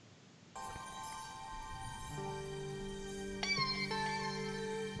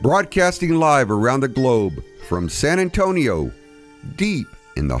Broadcasting live around the globe from San Antonio, deep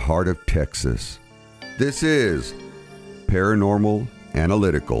in the heart of Texas. This is Paranormal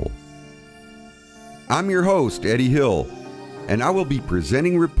Analytical. I'm your host, Eddie Hill, and I will be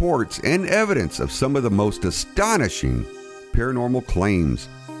presenting reports and evidence of some of the most astonishing paranormal claims.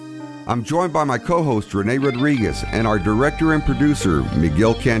 I'm joined by my co-host, Renee Rodriguez, and our director and producer,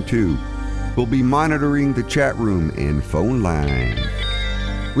 Miguel Cantu, who'll be monitoring the chat room and phone line.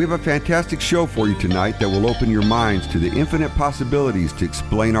 We have a fantastic show for you tonight that will open your minds to the infinite possibilities to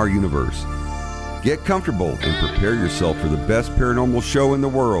explain our universe. Get comfortable and prepare yourself for the best paranormal show in the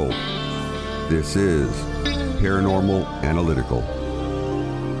world. This is Paranormal Analytical.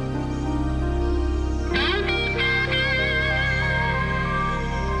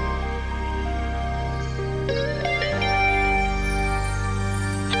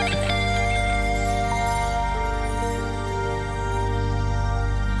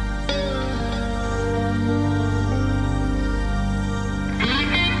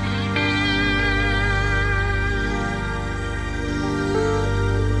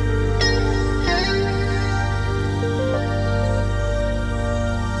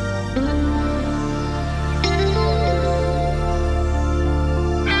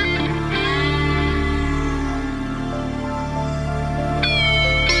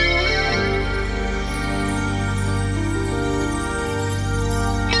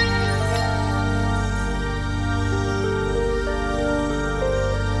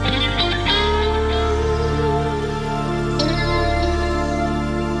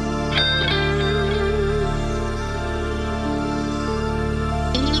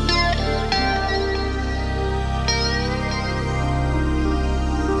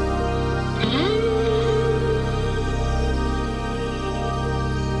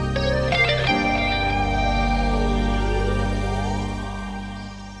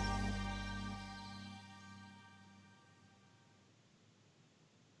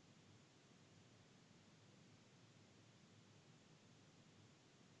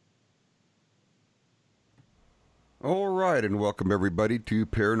 All right, and welcome everybody to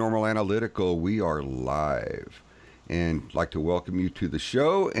Paranormal Analytical. We are live, and I'd like to welcome you to the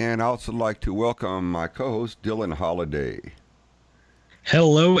show, and I also like to welcome my co-host, Dylan Holiday.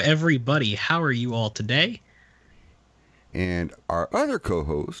 Hello, everybody. How are you all today? And our other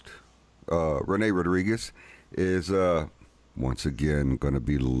co-host, Renee Rodriguez, is once again going to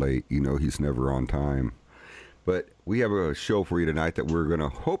be late. You know, he's never on time. But we have a show for you tonight that we're going to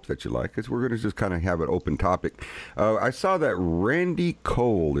hope that you like, because we're going to just kind of have an open topic. I saw that Randy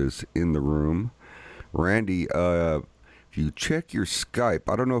Cole is in the room. Randy, if you check your Skype,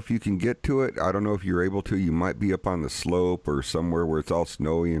 I don't know if you can get to it. I don't know if you're able to. You might be up on the slope or somewhere where it's all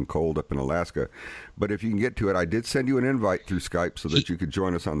snowy and cold up in Alaska. But if you can get to it, I did send you an invite through Skype so that you could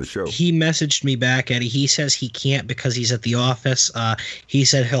join us on the show. He messaged me back, Eddie. He says he can't because he's at the office. He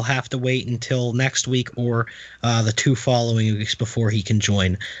said he'll have to wait until next week or the 2 following weeks before he can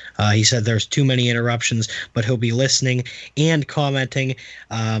join. He said there's too many interruptions, but he'll be listening and commenting.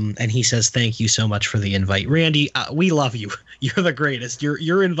 And he says thank you so much for the invite. Randy, we love you. You're the greatest.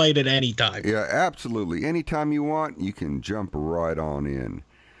 You're invited anytime. Yeah, absolutely. Anytime you want, you can jump right on in.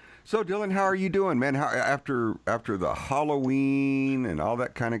 So, Dylan, how are you doing, man? How, after the Halloween and all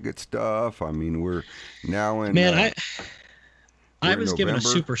that kind of good stuff? I mean, we're now in... Man, I was given a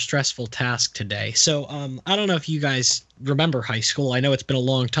super stressful task today. So, I don't know if you guys remember high school. I know it's been a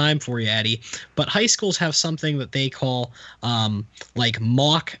long time for you, Eddie, but high schools have something that they call like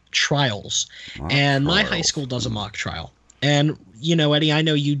mock trials. My high school does a mock trial. And, you know, Eddie, I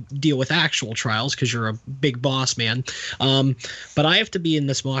know you deal with actual trials because you're a big boss, man. But I have to be in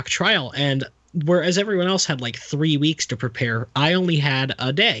this mock trial. And whereas everyone else had like 3 weeks to prepare, I only had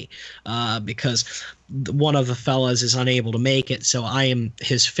a day because one of the fellas is unable to make it. So I am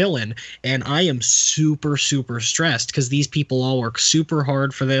his fill-in, and I am super, super stressed because these people all work super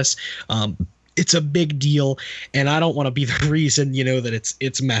hard for this. It's a big deal, and I don't want to be the reason, you know, that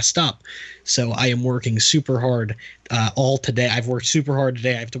it's messed up. So I am working super hard all today. I've worked super hard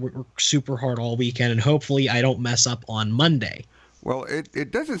today. I have to work super hard all weekend, and hopefully I don't mess up on Monday. Well,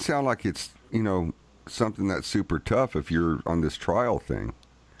 it doesn't sound like it's, you know, something that's super tough if you're on this trial thing.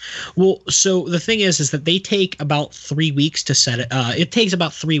 Well, so the thing is that they take about 3 weeks to set it. It takes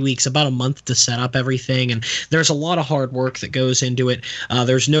about 3 weeks, about a month to set up everything. And there's a lot of hard work that goes into it.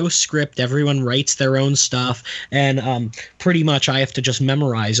 There's no script. Everyone writes their own stuff. And pretty much I have to just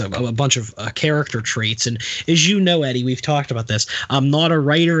memorize a bunch of character traits. And as you know, Eddie, we've talked about this. I'm not a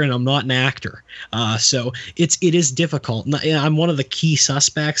writer and I'm not an actor, so it is difficult. I'm one of the key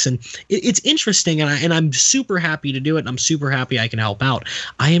suspects, and it's interesting, and I'm super happy to do it. And I'm super happy I can help out.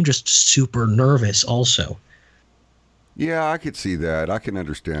 I am just super nervous, also. Yeah, I could see that. I can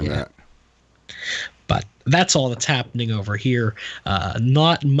understand that. But that's all that's happening over here.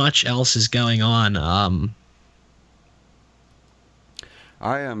 Not much else is going on.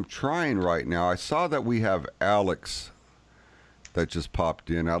 I am trying right now. I saw that we have Alex that just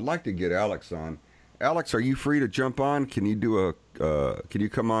popped in. I'd like to get Alex on. Alex, are you free to jump on? Can you do can you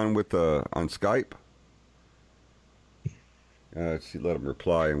come on with on Skype? Let's see, let him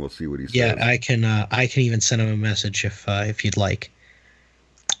reply, and we'll see what he says. Yeah, I can even send him a message if you'd like.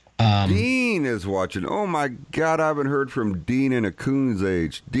 Dean is watching. Oh my God, I haven't heard from Dean in a coon's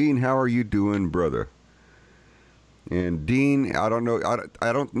age. Dean, how are you doing, brother? And Dean, I don't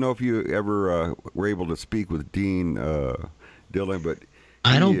know if you ever were able to speak with Dean Dillon, but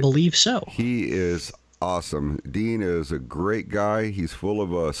I don't believe so. He is awesome. Dean is a great guy. He's full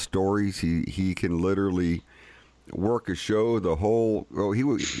of stories. He can literally work a show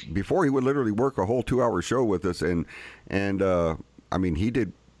before he would literally work a whole 2-hour show with us, and I mean, he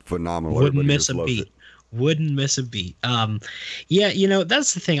did phenomenal. Wouldn't miss a beat. Wouldn't miss a beat. Yeah,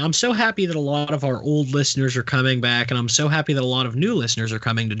 that's the thing. I'm so happy that a lot of our old listeners are coming back, and I'm so happy that a lot of new listeners are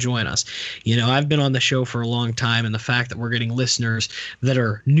coming to join us. I've been on the show for a long time, and the fact that we're getting listeners that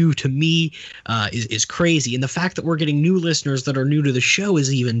are new to me is crazy. And the fact that we're getting new listeners that are new to the show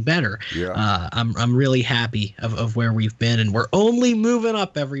is even better. Yeah. I'm really happy of where we've been, and we're only moving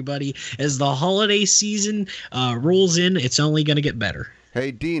up, everybody. As the holiday season rolls in, it's only going to get better. Hey,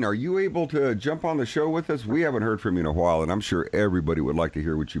 Dean, are you able to jump on the show with us? We haven't heard from you in a while, and I'm sure everybody would like to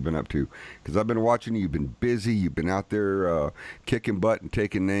hear what you've been up to. Because I've been watching you. You've been busy. You've been out there kicking butt and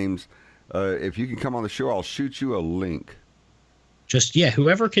taking names. If you can come on the show, I'll shoot you a link.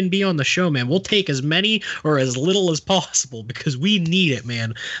 Whoever can be on the show, man. We'll take as many or as little as possible because we need it,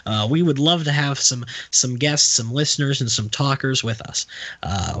 man. We would love to have some guests, some listeners, and some talkers with us.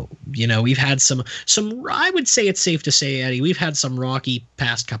 We've had some. I would say it's safe to say, Eddie, we've had some rocky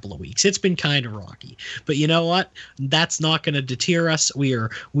past couple of weeks. It's been kind of rocky, but you know what? That's not going to deter us. We are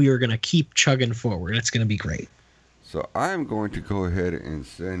going to keep chugging forward. It's going to be great. So I'm going to go ahead and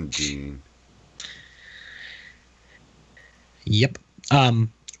send Dean. Yep.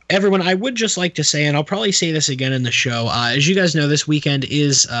 Everyone, I would just like to say, and I'll probably say this again in the show, as you guys know, this weekend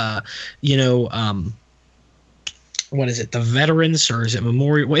is, what is it, the Veterans, or is it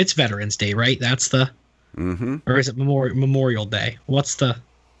Memorial? Well, it's Veterans Day, right? That's the, or is it Memorial Day? What's the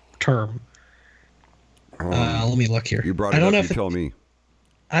term? Let me look here. You brought it up, you tell me.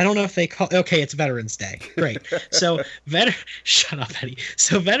 I don't know if they call. Okay, it's Veterans Day. Great. So, shut up, Eddie.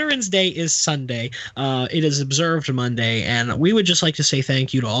 So, Veterans Day is Sunday. It is observed Monday, and we would just like to say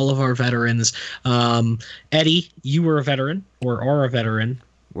thank you to all of our veterans. Eddie, you were a veteran, or are a veteran.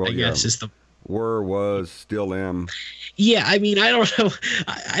 Well, I guess is the was, still am. Yeah, I mean, I don't know.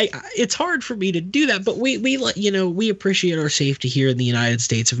 It's hard for me to do that, but we appreciate our safety here in the United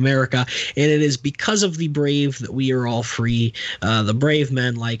States of America, and it is because of the brave that we are all free. The brave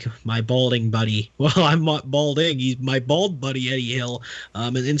men like my balding buddy. Well, I'm not balding. He's my bald buddy, Eddie Hill,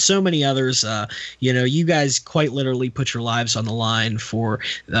 and so many others. You guys quite literally put your lives on the line for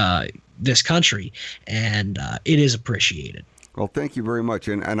this country, and it is appreciated. Well, thank you very much,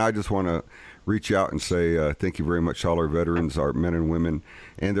 and I just want to reach out and say thank you very much to all our veterans, our men and women,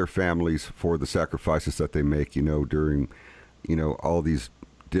 and their families for the sacrifices that they make, during, all these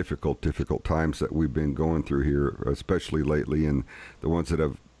difficult times that we've been going through here, especially lately, and the ones that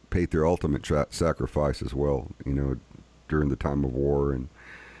have paid their ultimate sacrifice as well, during the time of war and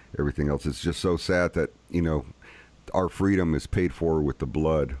everything else. It's just so sad that, our freedom is paid for with the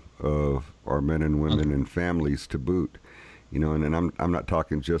blood of our men and women and families to boot. And I'm not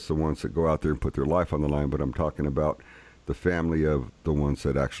talking just the ones that go out there and put their life on the line, but I'm talking about the family of the ones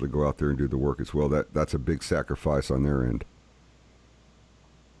that actually go out there and do the work as well. That's a big sacrifice on their end.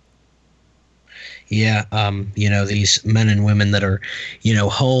 Yeah, these men and women that are,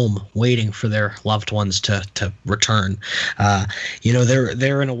 home waiting for their loved ones to return.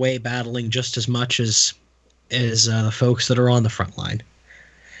 They're in a way battling just as much as the folks that are on the front line.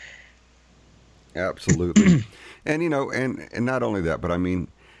 Absolutely. And, and not only that, but I mean,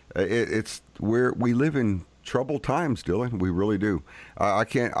 it's where we live in troubled times, Dylan. We really do. I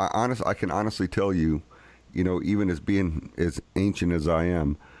can honestly tell you, even as being as ancient as I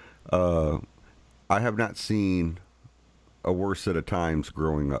am, I have not seen a worse set of times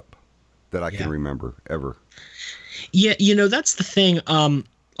growing up. that I can remember ever. Yeah, that's the thing.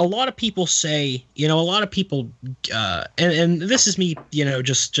 A lot of people say, a lot of people, and this is me,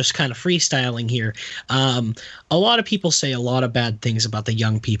 just kind of freestyling here. A lot of people say a lot of bad things about the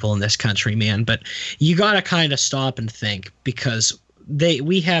young people in this country, man. But you got to kind of stop and think, because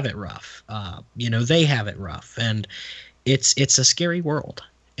we have it rough. They have it rough, and it's a scary world.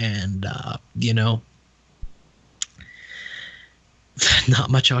 And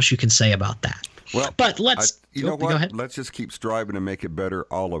not much else you can say about that. Well, but let's go ahead. Let's just keep striving to make it better,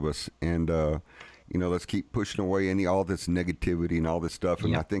 all of us, and let's keep pushing away all this negativity and all this stuff.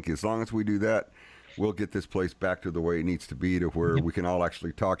 And I think as long as we do that, we'll get this place back to the way it needs to be, to where we can all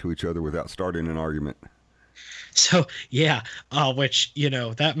actually talk to each other without starting an argument. So which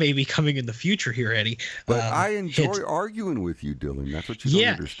that may be coming in the future here, Eddie. But I enjoy arguing with you, Dylan. That's what you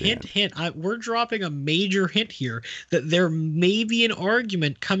don't understand. Hint. We're dropping a major hint here that there may be an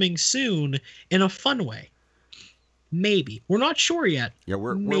argument coming soon in a fun way. Maybe, we're not sure yet. Yeah,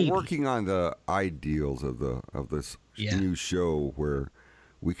 we're working on the ideals of this new show where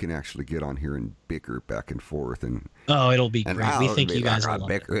we can actually get on here and bicker back and forth it'll be great. We think you guys will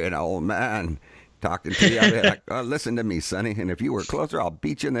love it. An old man talking to you. I'll be like, listen to me, Sonny, and if you were closer, I'll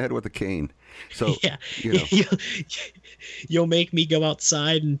beat you in the head with a cane. So you'll make me go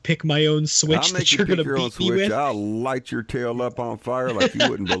outside and pick my own switch that you're going to beat me with. I'll light your tail up on fire like you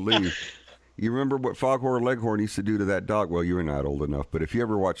wouldn't believe. You remember what Foghorn Leghorn used to do to that dog? Well, you're not old enough, but if you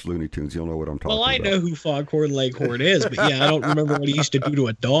ever watch Looney Tunes, you'll know what I'm talking about. Well, I know who Foghorn Leghorn is, but I don't remember what he used to do to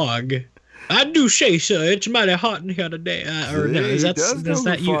a dog. I do say, sir, it's mighty hot in here today.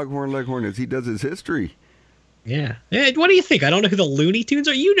 Foghorn Leghorn is. He does his history. Yeah. What do you think? I don't know who the Looney Tunes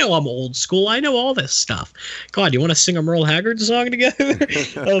are. I'm old school. I know all this stuff. God, you want to sing a Merle Haggard song together?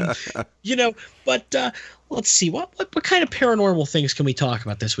 But let's see. What kind of paranormal things can we talk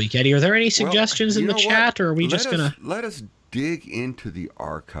about this week, Eddie? Are there any suggestions in the chat, or are we let us dig into the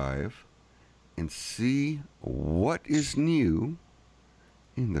archive and see what is new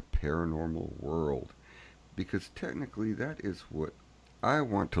in the paranormal world, because technically that is what I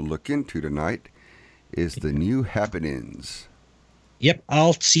want to look into tonight, is the new happenings. Yep,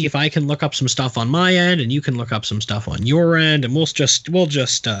 I'll see if I can look up some stuff on my end, and you can look up some stuff on your end, and we'll just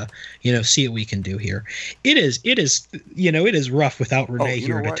see what we can do here. It is rough without Renee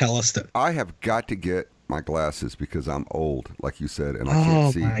here to tell us that. I have got to get my glasses because I'm old, like you said, and I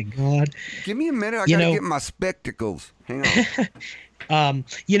can't see. Oh my God! Give me a minute. I gotta get my spectacles. Hang on.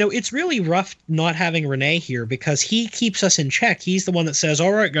 It's really rough not having Renee here, because he keeps us in check. He's the one that says,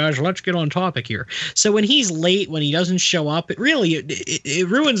 all right, guys, let's get on topic here. So when he's late, when he doesn't show up, it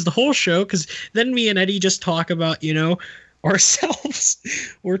ruins the whole show, because then me and Eddie just talk about, ourselves.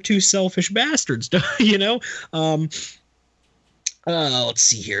 We're two selfish bastards, let's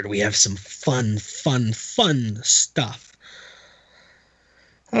see here. Do we have some fun stuff?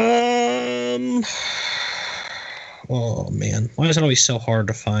 Oh, man. Why is it always so hard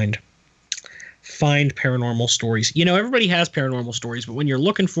to find paranormal stories? Everybody has paranormal stories, but when you're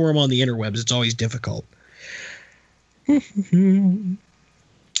looking for them on the interwebs, it's always difficult. And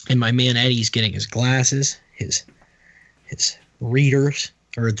my man Eddie's getting his glasses, his readers,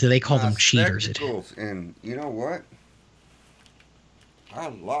 or do they call them cheaters? And you know what? I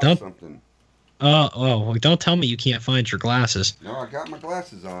lost something. Oh, don't tell me you can't find your glasses. No, I got my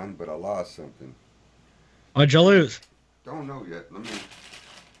glasses on, but I lost something. What'd you lose? Don't know yet. I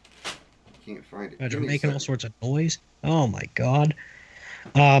can't find it. You're making all sorts of noise. Oh my God.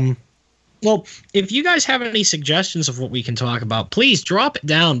 Well, if you guys have any suggestions of what we can talk about, please drop it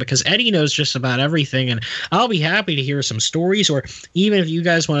down, because Eddie knows just about everything, and I'll be happy to hear some stories, or even if you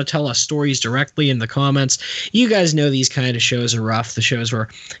guys want to tell us stories directly in the comments. You guys know these kind of shows are rough. The shows where,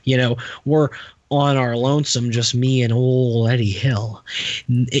 we're on our lonesome, just me and old Eddie Hill.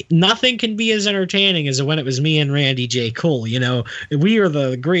 Nothing can be as entertaining as when it was me and Randy J. Cole. We are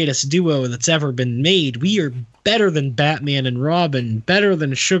the greatest duo that's ever been made. We are better than Batman and Robin, better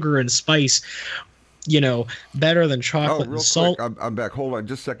than Sugar and Spice, better than Chocolate and Salt. Quick, I'm back. Hold on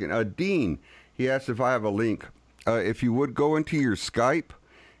just a second. Dean, he asked if I have a link. If you would go into your Skype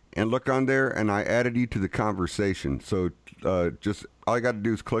and look on there, and I added you to the conversation. So just all you got to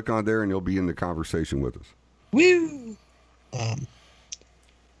do is click on there, and you'll be in the conversation with us. Woo!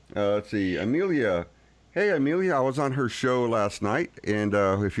 Let's see. Amelia. Hey, Amelia, I was on her show last night, and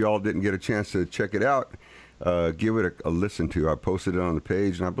if you all didn't get a chance to check it out, give it a listen to. I posted it on the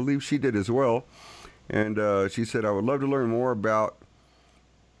page, and I believe she did as well. And she said, I would love to learn more about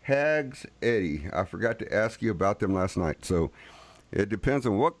hags, Eddie. I forgot to ask you about them last night. So it depends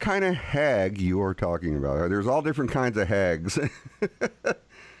on what kind of hag you are talking about. There's all different kinds of hags.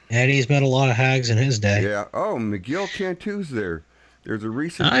 Eddie's met a lot of hags in his day. Yeah. Oh, Miguel Cantu's there. There's a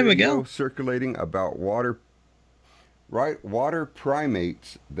recent Hi, video Miguel. circulating about water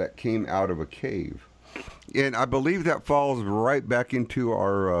primates that came out of a cave. And I believe that falls right back into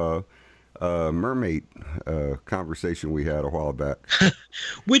our mermaid conversation we had a while back.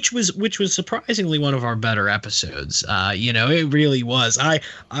 which was surprisingly one of our better episodes. It really was.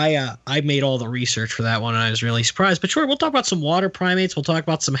 I made all the research for that one, and I was really surprised. But sure, we'll talk about some water primates. We'll talk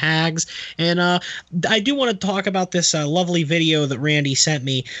about some hags, and I do want to talk about this lovely video that Randy sent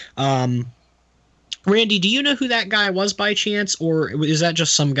me. Randy, do you know who that guy was by chance, or is that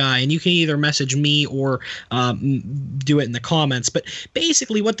just some guy? And you can either message me or do it in the comments. But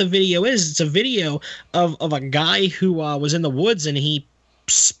basically what the video is, it's a video of a guy who was in the woods, and he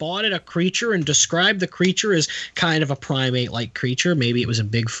spotted a creature and described the creature as kind of a primate-like creature. Maybe it was a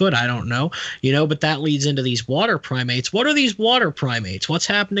Bigfoot. I don't know. But that leads into these water primates. What are these water primates? What's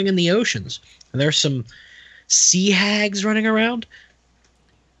happening in the oceans? There's some sea hags running around.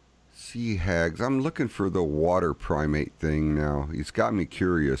 Sea hags. I'm looking for the water primate thing now. He's got me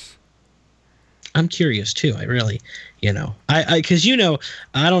curious. I'm curious too. I really, because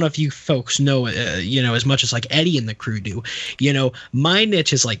I don't know if you folks know, as much as like Eddie and the crew do. My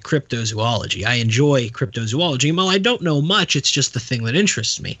niche is like cryptozoology. I enjoy cryptozoology. And while I don't know much, it's just the thing that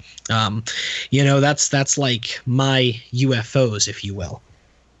interests me. That's like my UFOs, if you will.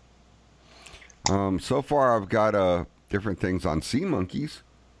 So far I've got different things on sea monkeys.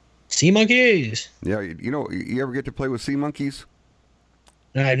 Sea monkeys. Yeah, you ever get to play with sea monkeys?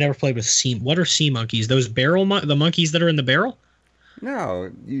 I've never played with what are sea monkeys? Those the monkeys that are in the barrel? No,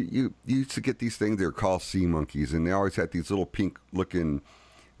 you used to get these things. They're called sea monkeys, and they always had these little pink-looking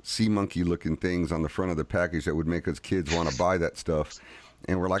sea monkey-looking things on the front of the package that would make us kids want to buy that stuff.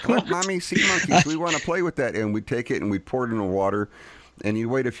 And we're like, look, Mommy, sea monkeys, we want to play with that. And we'd take it and we'd pour it in the water, and you'd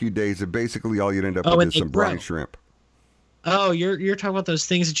wait a few days, and basically all you'd end up with is some brine shrimp. Oh, you're talking about those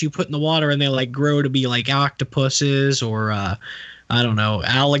things that you put in the water and they like grow to be like octopuses or I don't know,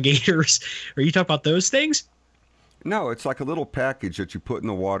 alligators. Are you talking about those things? No, it's like a little package that you put in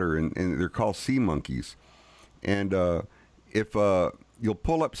the water, and they're called sea monkeys. And if you'll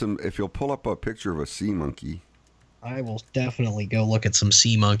pull up a picture of a sea monkey, I will definitely go look at some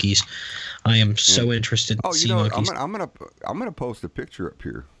sea monkeys. I am so interested in sea monkeys. I'm gonna post a picture up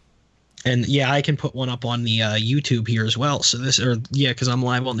here. And yeah, I can put one up on the YouTube here as well. So because I'm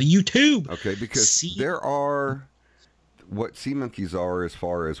live on the YouTube. Okay, because there are what sea monkeys are as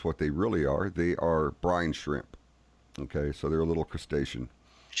far as what they really are. They are brine shrimp. Okay, so they're a little crustacean.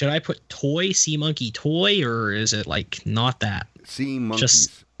 Should I put sea monkey toy, or is it like not that? Sea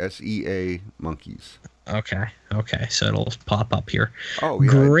monkeys, SEA monkeys. Okay, so it'll pop up here. Oh, yeah.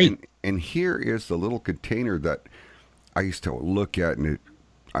 Great. And here is the little container that I used to look at, and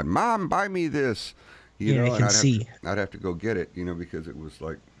Mom, buy me this. I'd have to go get it, because it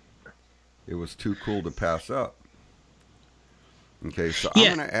was too cool to pass up. Okay, so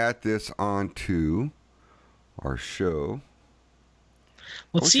I'm going to add this onto our show.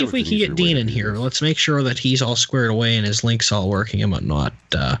 Let's see if we can get Dean in here. Let's make sure that he's all squared away and his link's all working and whatnot.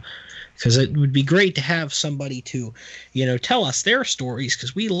 Because it would be great to have somebody to, tell us their stories,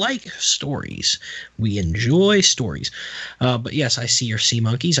 because we like stories. We enjoy stories. But yes, I see your sea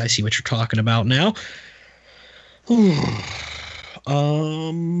monkeys. I see what you're talking about now.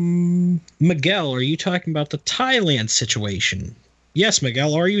 Miguel, are you talking about the Thailand situation? Yes,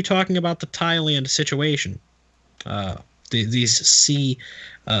 Miguel, are you talking about the Thailand situation? These sea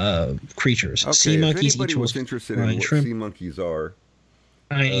creatures. Okay, sea monkeys. If anybody was interested in what sea monkeys are,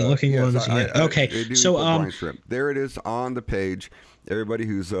 tiny looking ones. Okay, so brine shrimp. There it is on the page. Everybody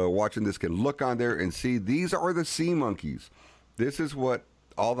who's watching this can look on there and see these are the sea monkeys. This is what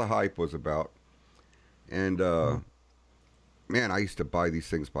all the hype was about. And man, I used to buy these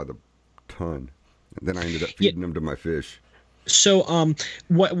things by the ton. And then I ended up feeding them to my fish. So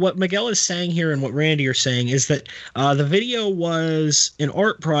what Miguel is saying here and what Randy are saying is that the video was an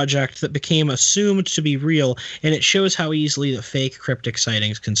art project that became assumed to be real, and it shows how easily the fake cryptic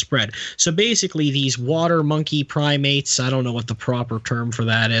sightings can spread. So basically these water monkey primates, I don't know what the proper term for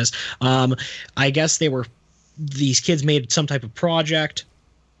that is. I guess these kids made some type of project,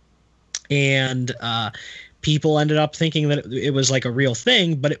 and people ended up thinking that it was like a real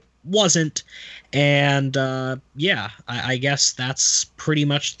thing, but it wasn't. And I guess that's pretty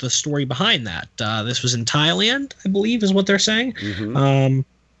much the story behind that. This was in Thailand, I believe, is what they're saying. Mm-hmm.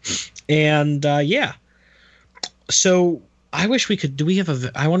 So I wish we could. Do we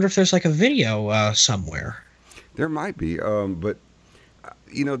have I wonder if there's like a video somewhere. There might be, but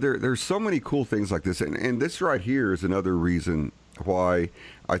there's so many cool things like this, and this right here is another reason why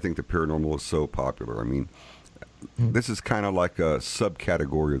I think the paranormal is so popular. I mean, this is kind of like a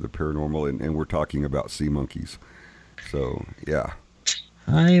subcategory of the paranormal, and we're talking about sea monkeys. So, yeah.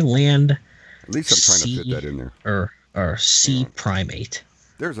 Highland. At least I'm trying to fit that in there. Or sea primate.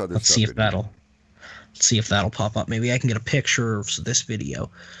 There's other Let's stuff. Let's see if that'll pop up. Maybe I can get a picture of this video.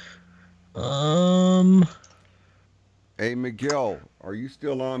 Hey, Miguel, are you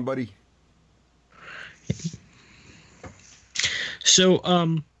still on, buddy? So,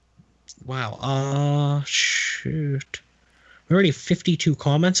 wow. Shoot. We already have 52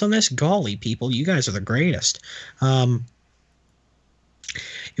 comments on this. Golly, people, you guys are the greatest.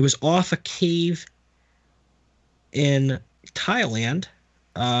 It was off a cave in Thailand,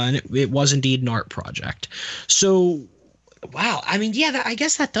 and it was indeed an art project. So, wow. I mean, yeah, I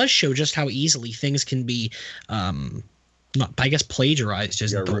guess that does show just how easily things can be, not, I guess, plagiarized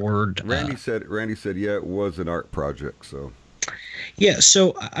isn't the word. Randy said, yeah, it was an art project. So, yeah.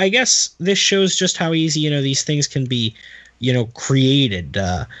 So I guess this shows just how easy, these things can be, created,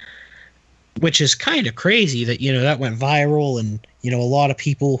 which is kind of crazy that, that went viral and, a lot of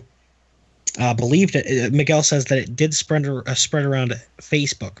people believed it. Miguel says that it did spread around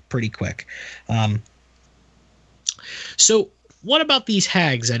Facebook pretty quick. So what about these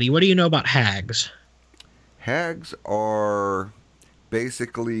hags, Eddie? What do you know about hags? Hags are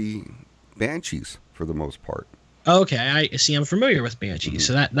basically banshees for the most part. Okay, I see. I'm familiar with banshees,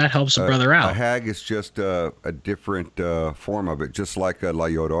 so that helps a brother out. A hag is just a different form of it, just like a La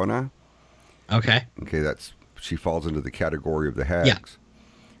Llorona. Okay, she falls into the category of the hags.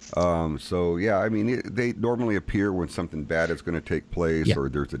 Yeah. So, yeah, I mean, they normally appear when something bad is going to take place or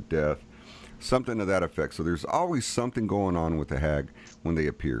there's a death, something to that effect. So there's always something going on with the hag when they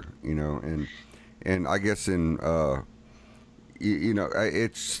appear, and I guess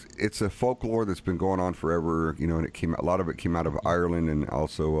it's a folklore that's been going on forever, and a lot of it came out of Ireland and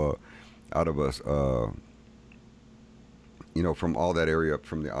also out of us, from all that area up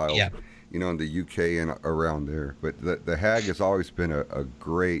from the Isles. Yeah. In the UK and around there. But the hag has always been a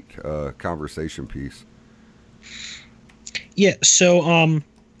great conversation piece. Yeah, so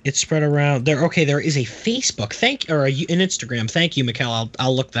it spread around there. Okay, there is a Facebook an Instagram. Thank you, Mikkel.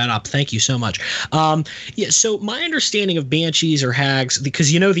 I'll look that up. Thank you so much. Yeah, so my understanding of banshees or hags, because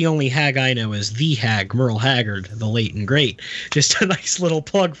the only hag I know is the hag, Merle Haggard, the late and great. Just a nice little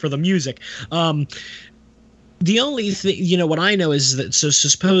plug for the music. The only thing, what I know is that, so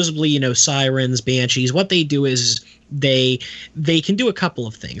supposedly, sirens, banshees, what they do is they can do a couple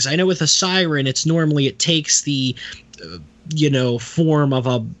of things. I know with a siren, it takes the, form of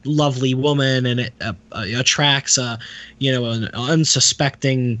a lovely woman, and it attracts an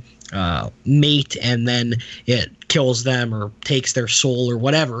unsuspecting mate, and then it kills them or takes their soul or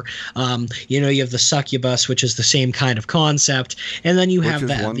whatever. You have the succubus, which is the same kind of concept, and then you have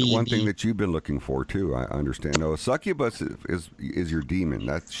that one thing that you've been looking for too. I understand. No, a succubus is your demon.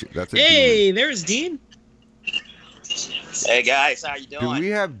 That's a hey, demon. There's Dean. Hey guys, how you doing? Do we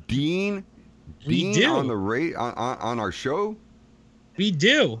have Dean? We do. On the on our show. We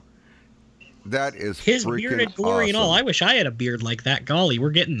do. That is his bearded glory awesome. And all. I wish I had a beard like that. Golly,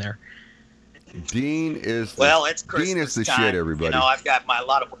 we're getting there. Dean is it's Christmas Dean is the time. shit, everybody. I've got a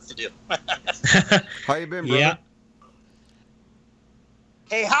lot of work to do. How you been, brother? Yeah.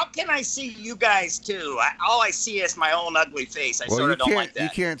 Hey, how can I see you guys too? All I see is my own ugly face. I sort of don't like that. You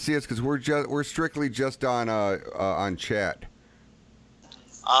can't see us because we're strictly just on chat.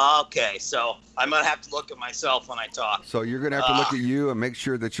 Okay, so I'm gonna have to look at myself when I talk. So you're gonna have to look at you and make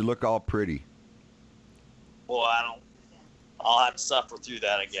sure that you look all pretty. Well, I'll have to suffer through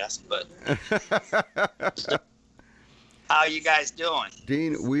that, I guess. But how you guys doing?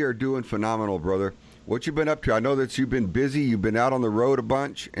 Dean, we are doing phenomenal, brother. What you been up to? I know that you've been busy. You've been out on the road a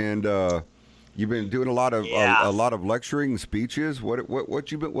bunch, and you've been doing a lot of lecturing, speeches. What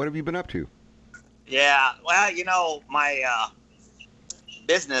have you been up to? Yeah, well, my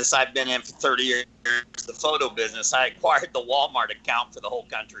business I've been in for 30 years, the photo business. I acquired the Walmart account for the whole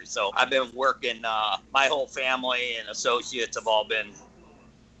country. So I've been working, my whole family and associates have all been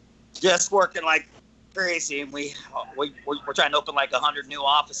just working like crazy. And we're trying to open like 100 new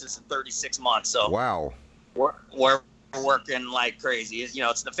offices in 36 months. So wow, we're working like crazy.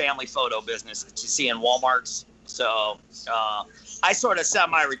 It's the family photo business that you see in Walmarts. So I sort of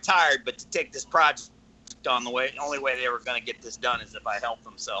semi-retired, but to take this project on the only way they were going to get this done is if I help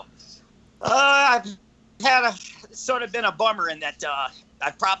them. So I've had sort of been a bummer in that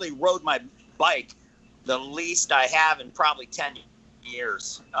I've probably rode my bike the least I have in probably 10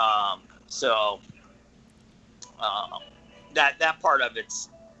 years. That part of it's,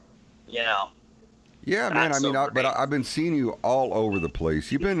 Yeah, man. I mean, I've been seeing you all over the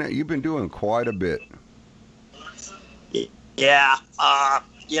place. You've been doing quite a bit. Yeah.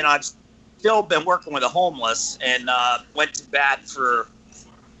 I've still been working with the homeless, and went to bat for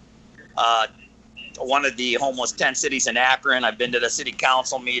one of the homeless tent cities in Akron. I've been to the city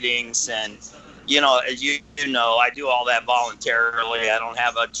council meetings, and as you know, I do all that voluntarily. I don't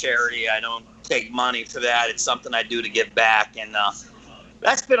have a charity. I don't take money for that. It's something I do to give back, and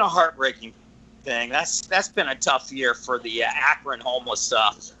that's been a heartbreaking thing. That's been a tough year for the Akron homeless.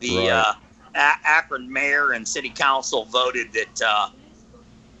 The Akron mayor and city council voted that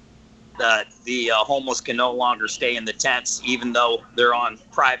the homeless can no longer stay in the tents, even though they're on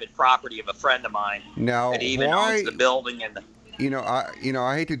private property of a friend of mine. Now, that even owns the building and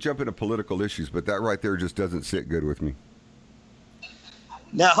I hate to jump into political issues, but that right there just doesn't sit good with me.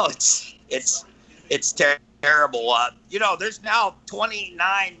 No, it's terrible. There's now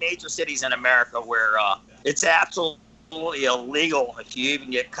 29 major cities in America where it's absolutely illegal if you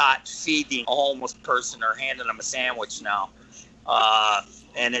even get caught feeding a homeless person or handing them a sandwich now.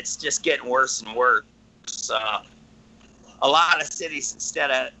 And it's just getting worse and worse. A lot of cities,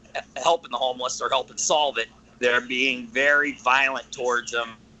 instead of helping the homeless or helping solve it, they're being very violent towards them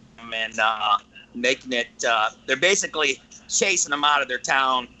and making it. They're basically chasing them out of their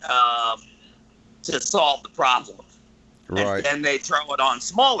town to solve the problem. Right. And then they throw it on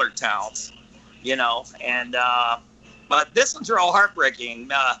smaller towns, And but this one's real heartbreaking.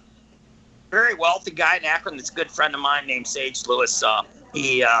 Very wealthy guy in Akron that's a good friend of mine named Sage Lewis.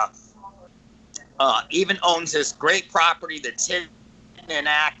 He even owns this great property that's hidden in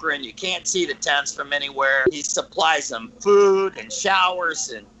Akron. You can't see the tents from anywhere. He supplies them food and showers,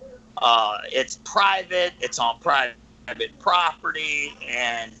 and it's private. It's on private property.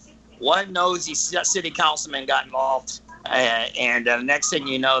 And one nosy city councilman got involved, and the next thing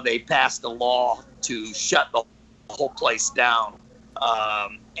you know, they passed a law to shut the whole place down.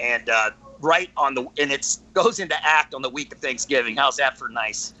 Right on and it goes into act on the week of Thanksgiving. How's that for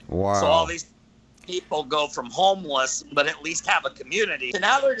nice? Wow. So all these people go from homeless, but at least have a community. So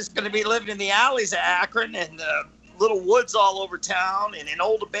now they're just going to be living in the alleys of Akron and the little woods all over town and in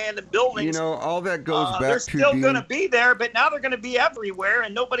old abandoned buildings. All that goes back to they're still going to be there, but now they're going to be everywhere,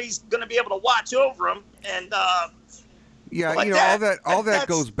 and nobody's going to be able to watch over them. And all that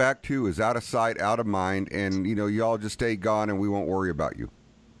goes back to is out of sight, out of mind, and y'all just stay gone, and we won't worry about you.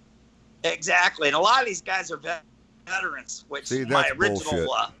 Exactly, and a lot of these guys are veterans, which my original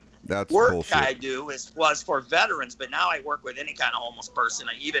work bullshit. I do was for veterans, but now I work with any kind of homeless person,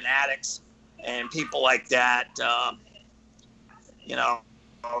 even addicts and people like that.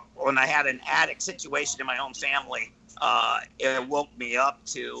 When I had an addict situation in my own family, it woke me up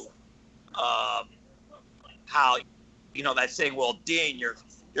to how, that saying, well, Dean,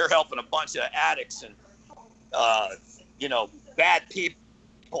 you're helping a bunch of addicts and bad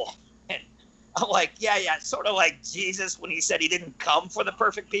people. I'm like, yeah, sort of like Jesus when he said he didn't come for the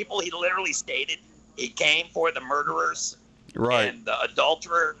perfect people. He literally stated he came for the murderers, right, and the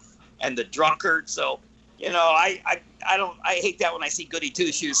adulterer and the drunkard. So, I hate that when I see goody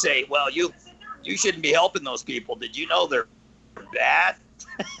two shoes say, well, you shouldn't be helping those people. Did you know they're bad?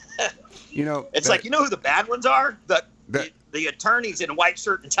 It's like, who the bad ones are? The attorneys in white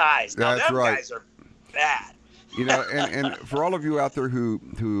shirt and ties. Now, them guys are bad. And for all of you out there who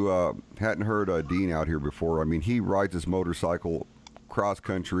hadn't heard Dean out here before, I mean, he rides his motorcycle cross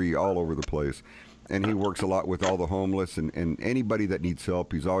country all over the place, and he works a lot with all the homeless and anybody that needs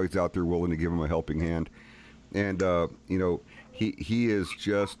help. He's always out there willing to give them a helping hand, and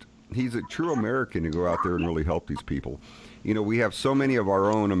he's a true American to go out there and really help these people. We have so many of our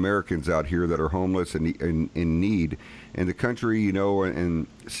own Americans out here that are homeless and in need, and the country, and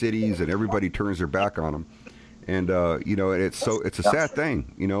cities and everybody turns their back on them. And, it's a sad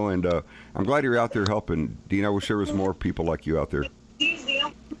thing, and I'm glad you're out there helping. Dean, I wish there was more people like you out there.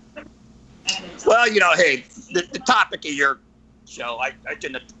 Well, hey, the topic of your show, I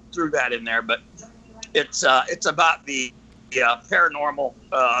shouldn't have threw that in there, but it's about the paranormal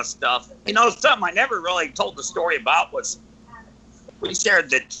stuff. Something I never really told the story about was we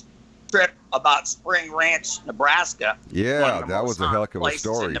shared the trip about Spring Ranch, Nebraska. Yeah, that was a heck of a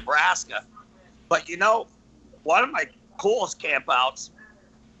story. In Nebraska. But, one of my coolest campouts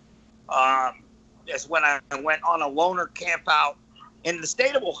is when I went on a loner campout in the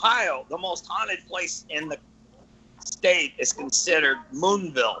state of Ohio. The most haunted place in the state is considered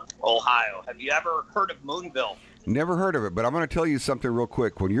Moonville, Ohio. Have you ever heard of Moonville? Never heard of it, but I'm going to tell you something real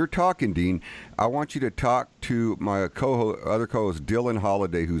quick. When you're talking, Dean, I want you to talk to my other co-host, Dylan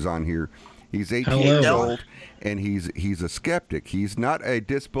Holiday, who's on here. He's 18 years old, and he's a skeptic. He's not a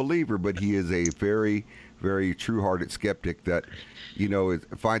disbeliever, but he is a very, very true-hearted skeptic that,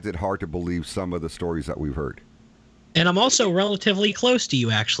 finds it hard to believe some of the stories that we've heard. And I'm also relatively close to you,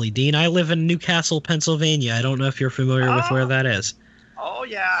 actually, Dean. I live in Newcastle, Pennsylvania. I don't know if you're familiar with where that is. Oh,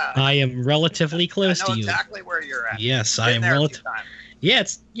 yeah. I am relatively close to you. Exactly where you're at. Yes, I am relatively. Yeah,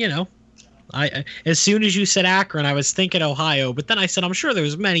 it's, I as soon as you said Akron, I was thinking Ohio, but then I said I'm sure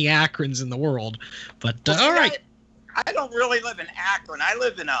there's many Akrons in the world. But all right. I don't really live in Akron. I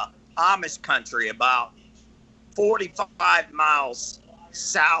live in a Amish country about 45 miles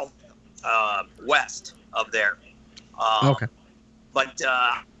south west of there. Okay. But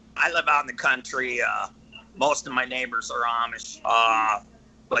I live out in the country. Most of my neighbors are Amish.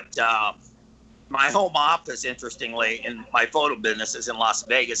 But my home office, interestingly, in my photo business is in Las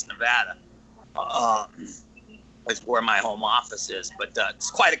Vegas, Nevada. Is where my home office is. But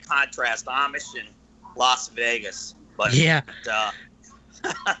it's quite a contrast, Amish and Las Vegas. But yeah.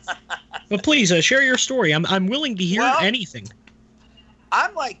 But please share your story. I'm willing to hear anything.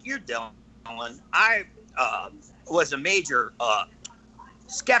 I'm like you, Dylan. I was a major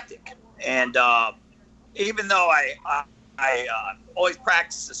skeptic, and even though I always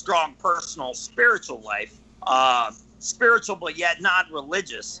practiced a strong personal spiritual life, spiritual but yet not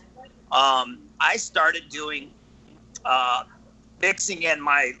religious, I started doing mixing in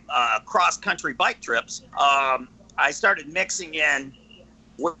my cross-country bike trips. I started mixing in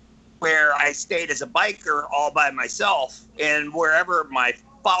where I stayed as a biker all by myself, and wherever my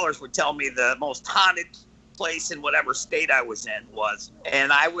followers would tell me the most haunted place in whatever state I was in was.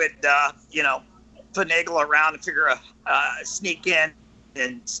 And I would, finagle around and sneak in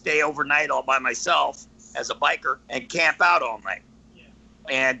and stay overnight all by myself as a biker and camp out all night.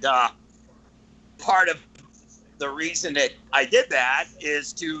 And part of the reason that I did that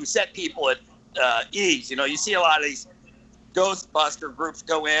is to set people at ease. You see a lot of these Ghostbuster groups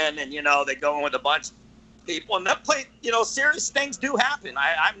go in and, they go in with a bunch of people, and that play, serious things do happen.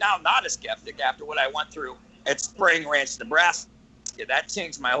 I'm now not a skeptic after what I went through at Spring Ranch, Nebraska. That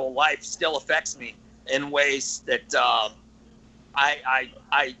changed my whole life, still affects me in ways that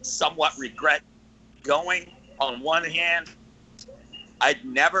I somewhat regret going. On one hand, I'd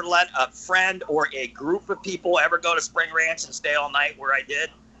never let a friend or a group of people ever go to Spring Ranch and stay all night where I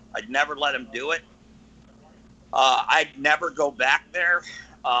did. I'd never let them do it. I'd never go back there.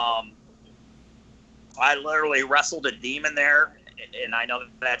 I literally wrestled a demon there, and I know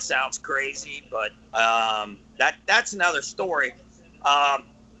that sounds crazy, but that's another story.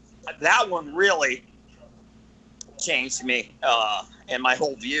 That one really changed me and my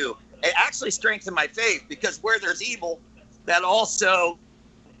whole view. It actually strengthened my faith, because where there's evil, that also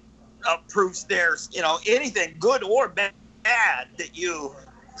proves there's, anything good or bad that you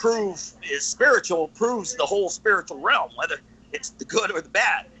prove is spiritual proves the whole spiritual realm, whether it's the good or the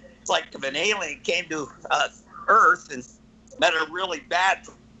bad. It's like if an alien came to Earth and met a really bad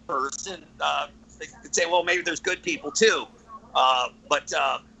person, they could say, well, maybe there's good people too. But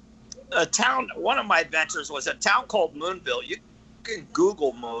a town, one of my adventures was a town called Moonville. You can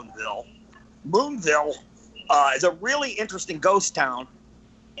Google Moonville. Moonville is a really interesting ghost town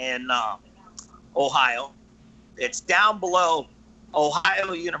in Ohio. It's down below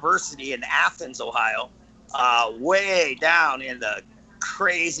Ohio University in Athens, Ohio, way down in the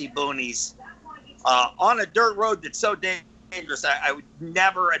crazy boonies, on a dirt road that's so dangerous. I would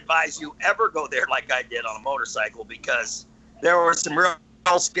never advise you ever go there like I did on a motorcycle, because there were some real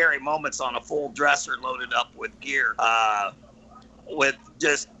scary moments on a full dresser loaded up with gear, with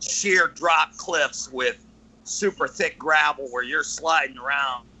just sheer drop cliffs with super thick gravel where you're sliding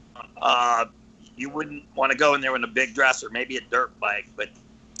around. You wouldn't want to go in there with a big dresser, maybe a dirt bike. But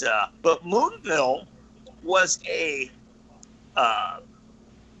Moonville was a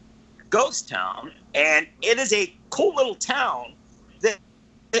ghost town, and it is a cool little town that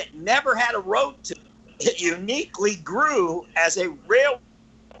never had a road to. It uniquely grew as a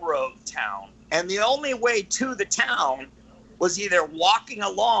railroad town, and the only way to the town was either walking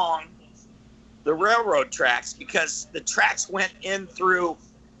along the railroad tracks, because the tracks went in through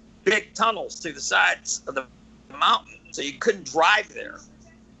big tunnels through the sides of the mountain, so you couldn't drive there.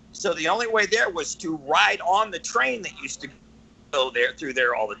 So the only way there was to ride on the train that used to go there through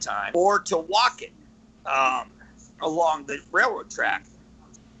there all the time, or to walk it along the railroad track.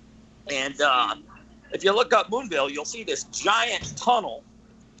 And if you look up Moonville, you'll see this giant tunnel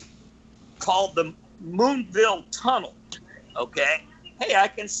called the Moonville Tunnel. Okay? Hey, I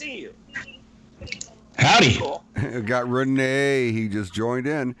can see you. Howdy. Cool. Got Renee. He just joined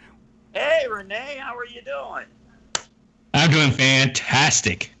in. Hey, Renee, how are you doing? I'm doing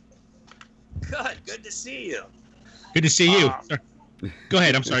fantastic. Good to see you. Good to see you. Go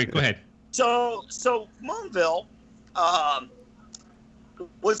ahead. I'm sorry. Go ahead. So Moonville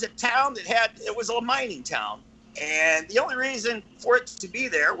was a town it was a mining town. And the only reason for it to be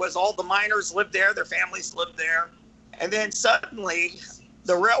there was all the miners lived there, their families lived there. And then suddenly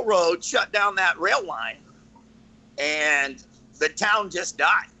the railroad shut down that rail line and the town just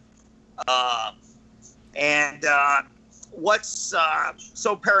died. What's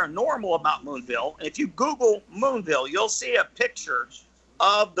so paranormal about Moonville, and if you Google Moonville, you'll see a picture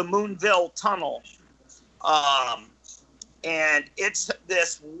of the Moonville Tunnel. And it's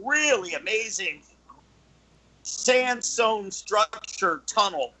this really amazing sandstone structure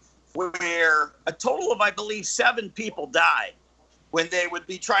tunnel where a total of, I believe, 7 people died when they would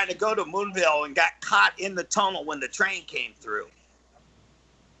be trying to go to Moonville and got caught in the tunnel when the train came through.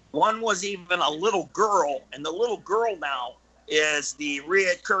 One was even a little girl, and the little girl now is the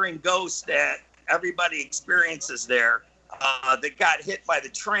reoccurring ghost that everybody experiences there that got hit by the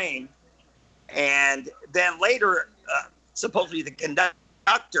train. And then later, supposedly the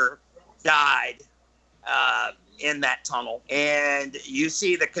conductor died in that tunnel. And you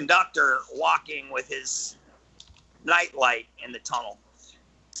see the conductor walking with his nightlight in the tunnel.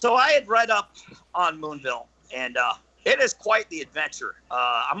 So I had read up on Moonville, and it is quite the adventure.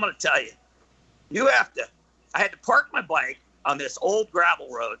 I'm going to tell you, I had to park my bike on this old gravel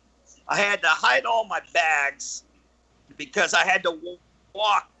road. I had to hide all my bags because I had to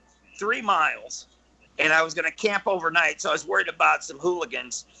walk 3 miles, and I was going to camp overnight. So I was worried about some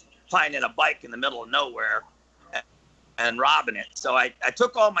hooligans finding a bike in the middle of nowhere and robbing it. So I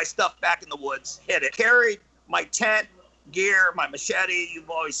took all my stuff back in the woods, hid it, carried my tent, gear, my machete. You've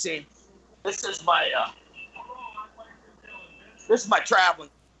always seen. This is my traveling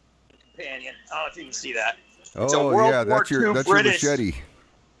companion. I don't know if you can see that. Oh yeah, that's your machete.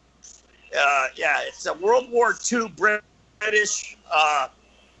 Yeah, it's a World War II British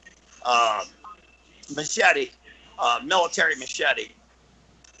machete, military machete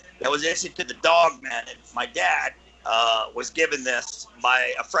that was issued to the dogmen. And my dad was given this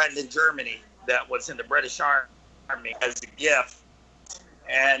by a friend in Germany that was in the British Army as a gift.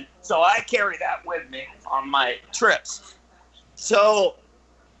 And so I carry that with me on my trips. So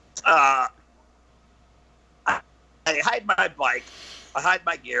I hide my bike, I hide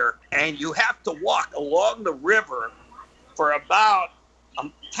my gear, and you have to walk along the river for about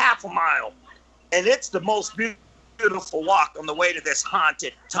half a mile. And it's the most beautiful walk on the way to this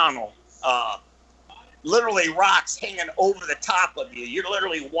haunted tunnel. Literally rocks hanging over the top of you. You're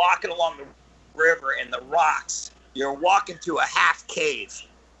literally walking along the river and the rocks. You're walking through a half cave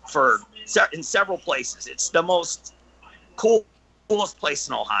in several places. It's the most coolest place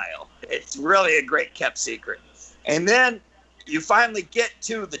in Ohio. It's really a great kept secret. And then you finally get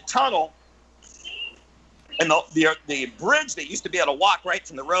to the tunnel, and the bridge that used to be able to walk right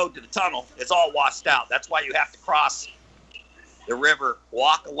from the road to the tunnel is all washed out. That's why you have to cross the river,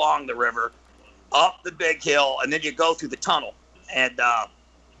 walk along the river, up the big hill, and then you go through the tunnel. And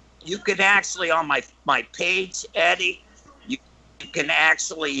you can actually, on my page, Eddie, you can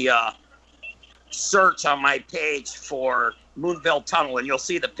actually search on my page for Moonville Tunnel, and you'll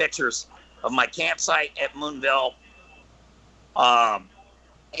see the pictures of my campsite at Moonville,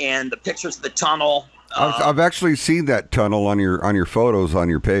 and the pictures of the tunnel. I've actually seen that tunnel on your photos on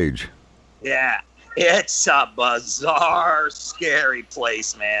your page. Yeah, it's a bizarre, scary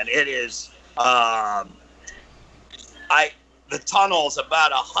place, man. It is. The tunnel is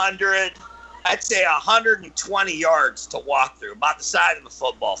about 120 yards to walk through, about the size of a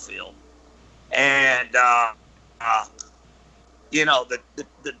football field. And,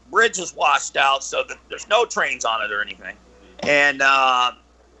 the bridge is washed out, so there's no trains on it or anything. And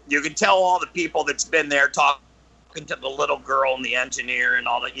you can tell all the people that's been there talking to the little girl and the engineer and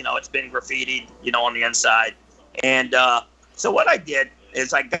all that, it's been graffitied, on the inside. And so what I did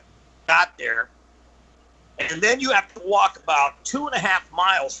is I got there, and then you have to walk about 2.5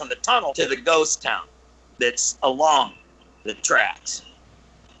 miles from the tunnel to the ghost town that's along the tracks.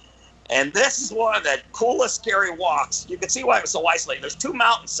 And this is one of the coolest, scary walks. You can see why it was so isolated. There's 2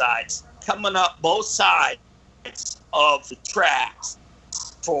 mountainsides coming up both sides of the tracks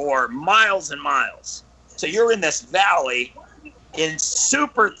for miles and miles. So you're in this valley in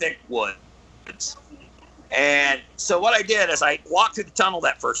super thick woods. And so what I did is I walked through the tunnel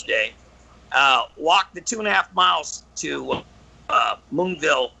that first day, walked the 2.5 miles to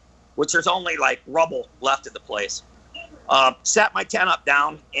Moonville, which there's only like rubble left of the place. Sat my tent up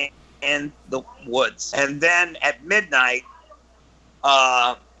down in the woods. And then at midnight,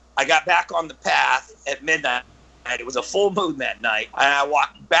 I got back on the path at midnight. It was a full moon that night. And I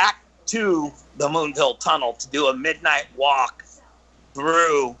walked back to the Moonville Tunnel to do a midnight walk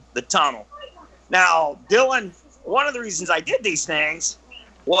through the tunnel. Now, Dylan, one of the reasons I did these things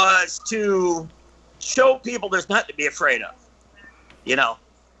was to show people there's nothing to be afraid of.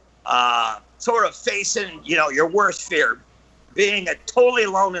 Sort of facing, your worst fear, being totally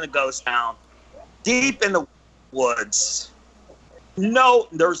alone in a ghost town, deep in the woods.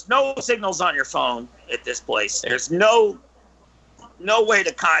 There's no signals on your phone at this place. There's no way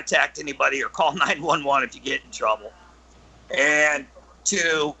to contact anybody or call 911 if you get in trouble. And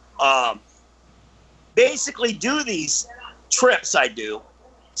to basically do these trips I do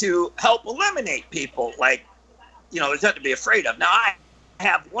to help eliminate people like, there's nothing to be afraid of. Now, I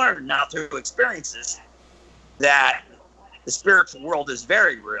have learned now through experiences that the spiritual world is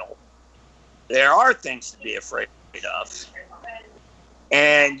very real. There are things to be afraid of.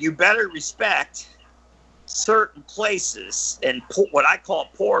 And you better respect certain places and what I call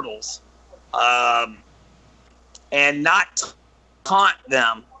portals, and not taunt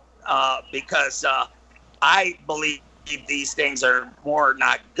them, because I believe these things are more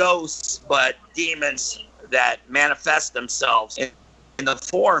not ghosts, but demons that manifest themselves in the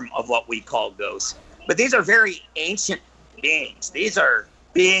form of what we call ghosts. But these are very ancient beings. These are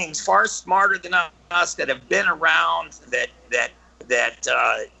beings far smarter than us that have been around, that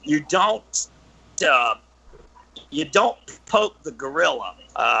you don't poke the gorilla.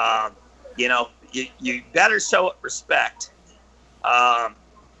 You better show it respect. Now,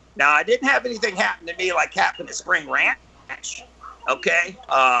 I didn't have anything happen to me like happened at Spring Ranch, okay?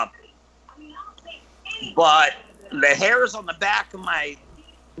 But the hairs on the back of my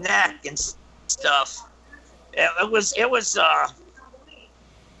neck and stuff, it was.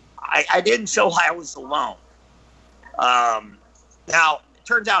 I didn't feel I was alone. Now, it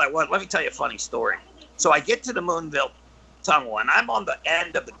turns out I was. Let me tell you a funny story. So I get to the Moonville Tunnel, and I'm on the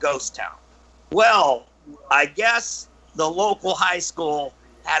end of the ghost town. Well, I guess the local high school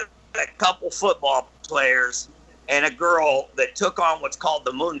had a couple football players and a girl that took on what's called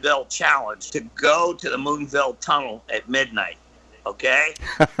the Moonville Challenge to go to the Moonville Tunnel at midnight. Okay?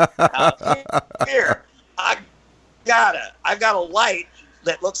 Now, here, I've got a light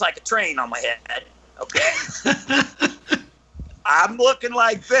that looks like a train on my head. Okay? I'm looking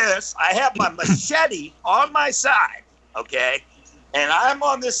like this. I have my machete on my side. Okay? And I'm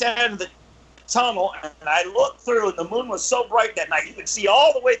on this end of the tunnel, and I look through, and the moon was so bright that night you could see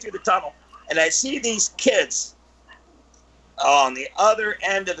all the way through the tunnel, and I see these kids on the other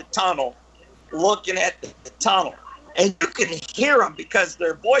end of the tunnel looking at the tunnel, and you could hear them because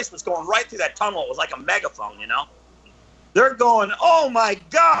their voice was going right through that tunnel. It was like a megaphone, They're going, "Oh my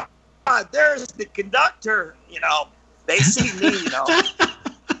God, there's the conductor," They see me,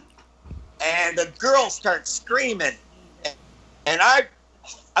 and the girl starts screaming, and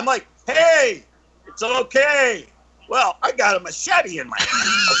I'm like, "Hey, it's okay." Well, I got a machete in my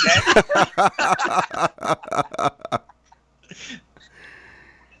hand, okay?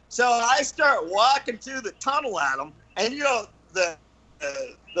 So I start walking through the tunnel at them, and the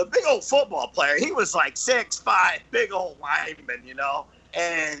big old football player, he was like 6'5", big old lineman,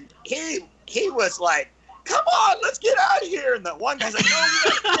 and he was like, "Come on, let's get out of here." And the one guy's like, "No, we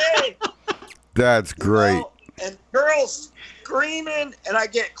gotta stay." That's great. And girls screaming, and I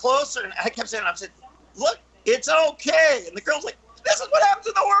get closer, and I kept saying, I said, "Look, it's okay." And the girl's like, "This is what happens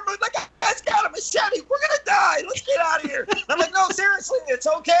in the horror movie. Like, guy's got a machete. We're gonna die. Let's get out of here." I'm like, "No, seriously, it's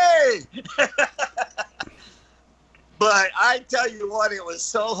okay." But I tell you what, it was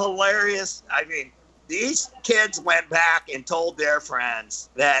so hilarious. I mean, these kids went back and told their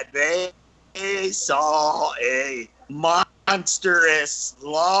friends that they saw a monstrous,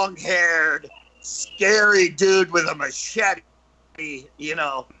 long-haired, scary dude with a machete, and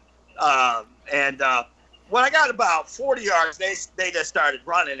when I got about 40 yards, they just started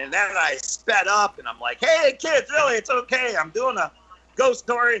running, and then I sped up, and I'm like, "Hey, kids, really, it's okay. I'm doing a ghost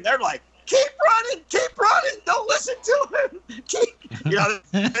story," and they're like, keep running, don't listen to him.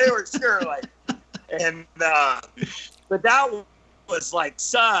 They were sure, and but that was like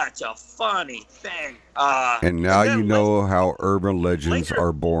such a funny thing. And now you know how urban legends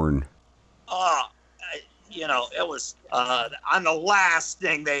are born. It was on the last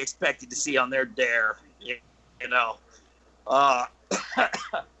thing they expected to see on their dare,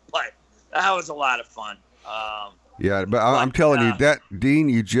 but that was a lot of fun. Yeah, but I'm telling you that, Dean,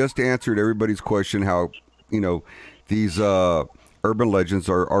 you just answered everybody's question how, these urban legends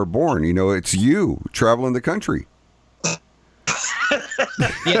are born. It's you traveling the country.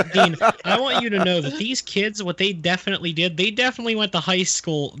 Yeah, Dean, I want you to know that these kids, what they definitely did, they definitely went to high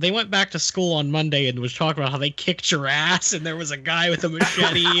school. They went back to school on Monday and was talking about how they kicked your ass, and there was a guy with a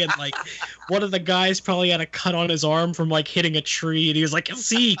machete, and like one of the guys probably had a cut on his arm from like hitting a tree, and he was like,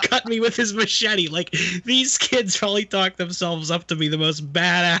 "See, he cut me with his machete." Like these kids probably talk themselves up to be the most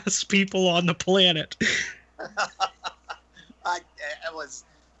badass people on the planet.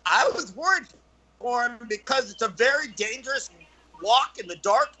 I was worried for him because it's a very dangerous walk in the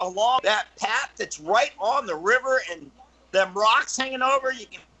dark along that path that's right on the river, and them rocks hanging over, you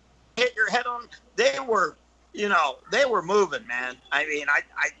can hit your head on. They were moving, man. I mean,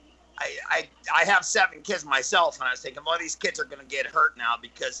 I have 7 kids myself, and I was thinking, well, these kids are going to get hurt now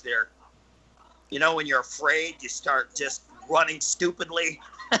because they're, when you're afraid, you start just running stupidly.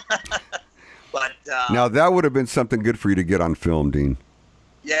 But now that would have been something good for you to get on film, Dean.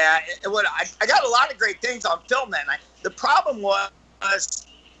 Yeah, it would. I got a lot of great things on film that night. The problem was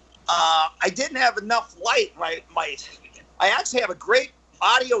I didn't have enough light. I actually have a great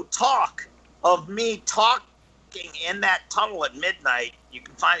audio talk of me talking in that tunnel at midnight. You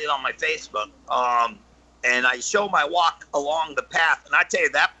can find it on my Facebook. And I show my walk along the path. And I tell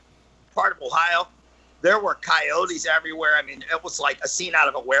you, that part of Ohio, there were coyotes everywhere. I mean, it was like a scene out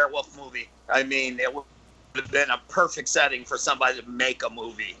of a werewolf movie. I mean, it would have been a perfect setting for somebody to make a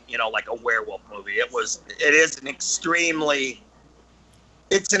movie, like a werewolf movie. It is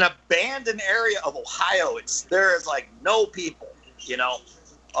it's an abandoned area of Ohio. There is like no people,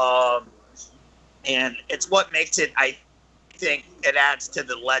 and it's what makes it, I think it adds to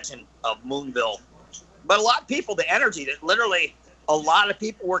the legend of Moonville. But a lot of people, the energy that literally a lot of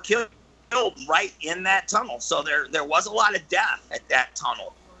people were killed right in that tunnel. So there was a lot of death at that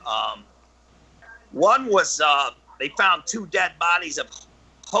tunnel. One was they found 2 dead bodies of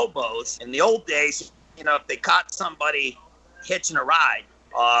hobos. In the old days, if they caught somebody hitching a ride,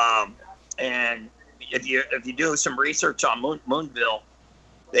 and if you do some research on Moonville,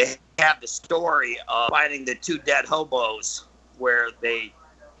 they have the story of finding the 2 dead hobos where they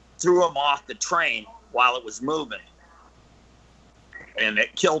threw them off the train while it was moving, and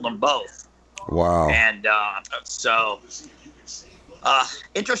it killed them both. Wow. And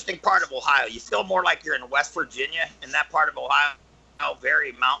interesting part of Ohio. You feel more like you're in West Virginia in that part of Ohio.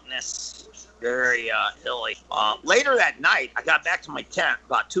 Very mountainous, very hilly. Later that night, I got back to my tent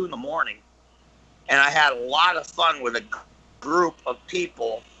about 2 a.m, and I had a lot of fun with a group of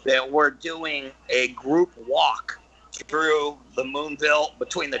people that were doing a group walk through the Moonville,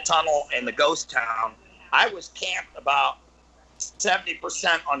 between the tunnel and the ghost town. I was camped about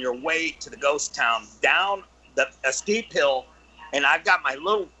 70% on your way to the ghost town, down a steep hill, and I've got my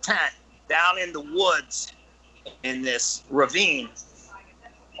little tent down in the woods in this ravine.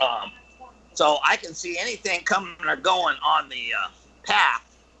 So I can see anything coming or going on the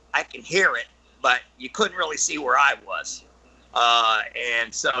path. I can hear it, but you couldn't really see where I was.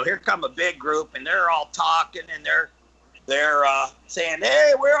 And so here come a big group, and they're all talking, and they're saying,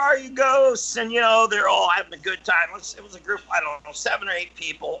 "Hey, where are you, ghosts?" And they're all having a good time. It was a group, I don't know, 7 or 8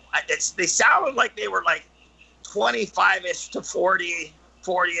 people. They sounded like they were like 25-ish to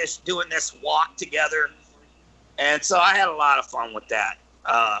 40-ish doing this walk together. And so I had a lot of fun with that,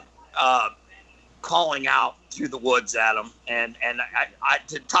 calling out through the woods at them. And I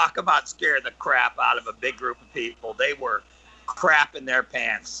to talk about scare the crap out of a big group of people. They were crapping their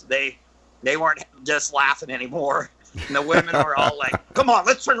pants. They weren't just laughing anymore. And the women were all like, "Come on,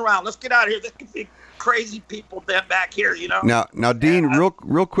 let's turn around. Let's get out of here. There could be crazy people back here, Now, Dean,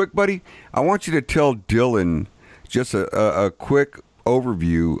 real quick, buddy, I want you to tell Dylan just a quick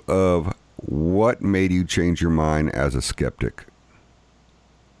overview of what made you change your mind as a skeptic.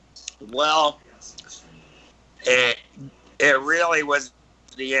 Well, it really was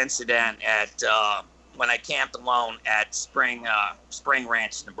the incident at when I camped alone at Spring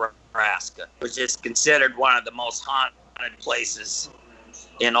Ranch, Nebraska, which is considered one of the most haunted places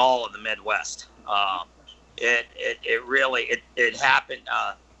in all of the Midwest. It happened.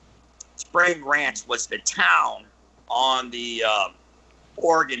 Spring Ranch was the town on the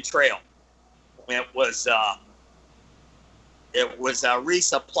Oregon Trail. It was a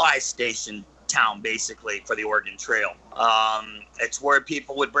resupply station town, basically, for the Oregon Trail. It's where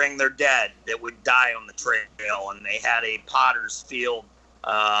people would bring their dead that would die on the trail, and they had a potter's field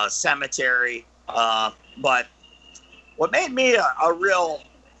cemetery. But what made me a real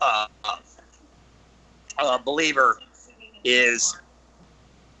believer is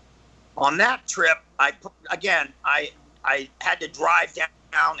on that trip, I had to drive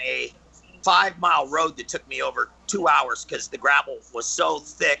down a 5-mile road that took me over 2 hours because the gravel was so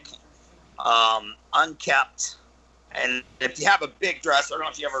thick, unkept, And if you have a big dress, I don't know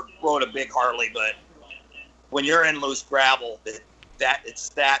if you ever rode a big Harley, but when you're in loose gravel, it's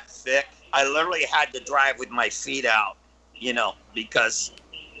that thick. I literally had to drive with my feet out, because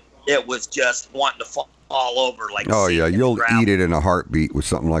it was just wanting to fall over. Like, oh yeah, you'll eat it in a heartbeat with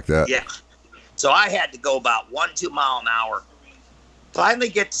something like that. Yeah. So I had to go about 1-2 mile an hour. Finally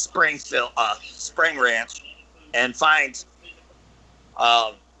get to Spring Ranch, and find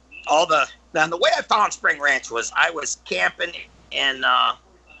Now, the way I found Spring Ranch was I was camping in,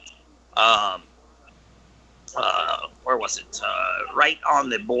 where was it? Right on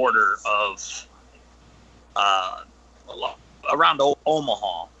the border of, around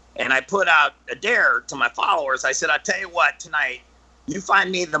Omaha. And I put out a dare to my followers. I said, I'll tell you what, tonight, you find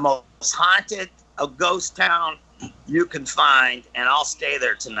me the most haunted, a ghost town you can find, and I'll stay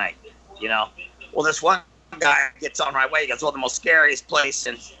there tonight, Well, this one guy gets on my way. He goes, well, the most scariest place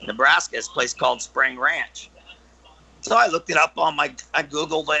in Nebraska is a place called Spring Ranch. So I looked it up I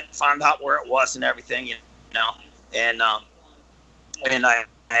Googled it, found out where it was and everything, and I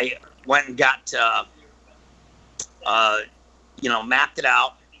went and got, mapped it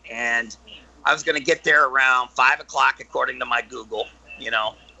out, and I was going to get there around 5:00 according to my Google,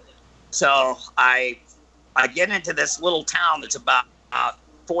 So I get into this little town that's about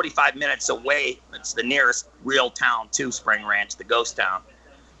 45 minutes away. It's the nearest real town to Spring Ranch, the ghost town.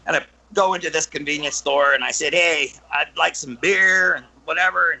 And I go into this convenience store and I said, hey, I'd like some beer and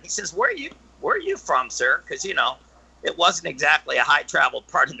whatever. And he says, where are you from, sir? Because, it wasn't exactly a high traveled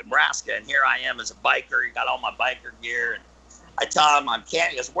part of Nebraska. And here I am as a biker. He got all my biker gear. And I tell him I'm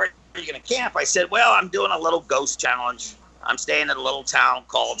camping. He goes, where are you going to camp? I said, well, I'm doing a little ghost challenge. I'm staying in a little town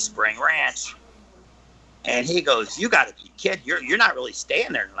called Spring Ranch. And he goes, you got to be kidding. You're not really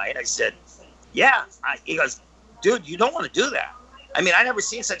staying there tonight. I said, yeah. He goes, dude, you don't want to do that. I mean, I never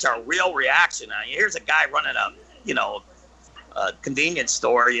seen such a real reaction. Here's a guy running a convenience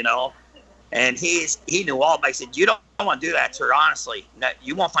store, and he knew all. But I said, you don't want to do that, sir. Honestly,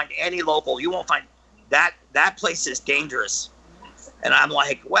 you won't find any local. You won't find that place is dangerous. And I'm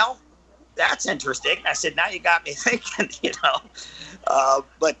like, well, that's interesting. I said, now you got me thinking,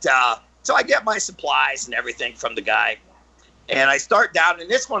 So I get my supplies and everything from the guy, and I start down,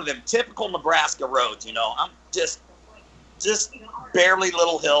 and it's one of them typical Nebraska roads, I'm just barely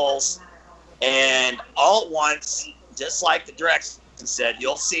little hills, and all at once, just like the directions said,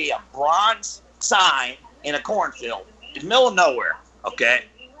 you'll see a bronze sign in a cornfield in the middle of nowhere, okay?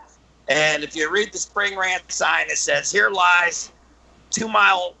 And if you read the Spring Ranch sign, it says, here lies 3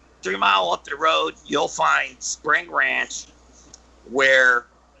 mile up the road, you'll find Spring Ranch, where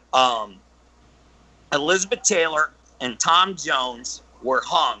Elizabeth Taylor and Tom Jones were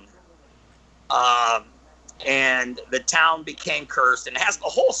hung, and the town became cursed. And it has the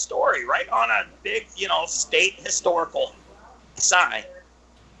whole story right on a big, state historical sign.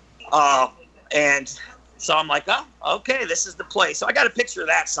 And so I'm like, oh, okay, this is the place. So I got a picture of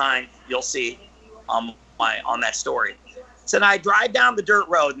that sign you'll see on that story. So then I drive down the dirt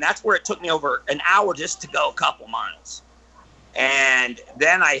road, and that's where it took me over an hour just to go a couple miles. And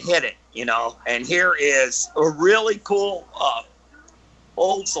then I hit it, and here is a really cool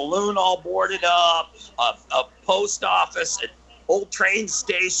old saloon all boarded up, a post office, an old train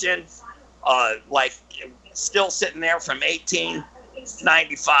station, still sitting there from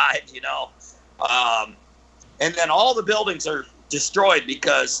 1895, and then all the buildings are destroyed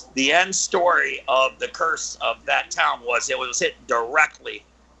because the end story of the curse of that town was it was hit directly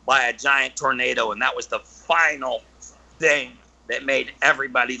by a giant tornado, and that was the final thing that made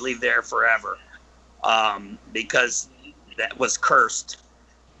everybody leave there forever, because that was cursed.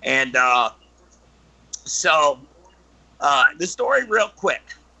 And so the story real quick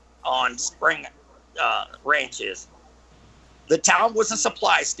on Spring Ranch is the town was a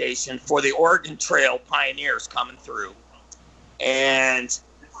supply station for the Oregon Trail pioneers coming through. And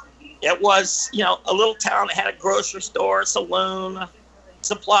it was, a little town that had a grocery store, a saloon,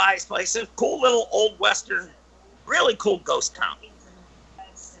 supplies place, a cool little old Western, really cool ghost town.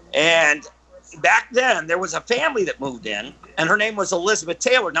 And back then, there was a family that moved in, and her name was Elizabeth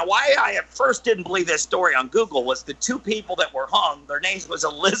Taylor. Now, why I at first didn't believe this story on Google was the two people that were hung, their names was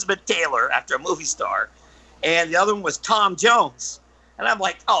Elizabeth Taylor, after a movie star, and the other one was Tom Jones. And I'm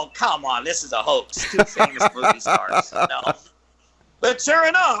like, oh, come on, this is a hoax. Two famous movie stars. No. But sure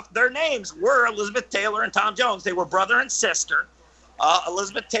enough, their names were Elizabeth Taylor and Tom Jones. They were brother and sister.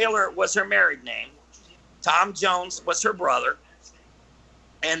 Elizabeth Taylor was her married name. Tom Jones was her brother.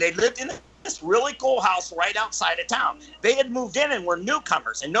 And they lived in this really cool house right outside of town. They had moved in and were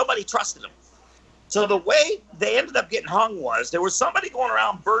newcomers, and nobody trusted them. So the way they ended up getting hung was there was somebody going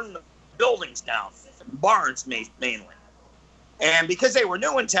around burning the buildings down. barns mainly. And because they were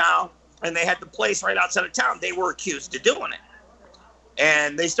new in town and they had the place right outside of town, they were accused of doing it.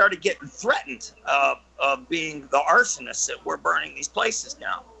 And they started getting threatened of being the arsonists that were burning these places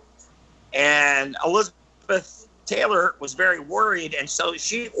down. And Elizabeth Taylor was very worried, and so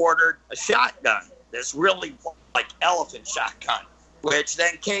she ordered a shotgun, this really like elephant shotgun, which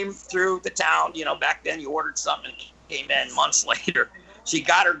then came through the town. You know, back then you ordered something and it came in months later. She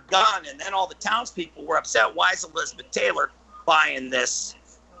got her gun, and then all the townspeople were upset. Why is Elizabeth Taylor buying this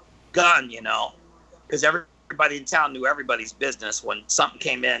gun, you know? Because everybody in town knew everybody's business when something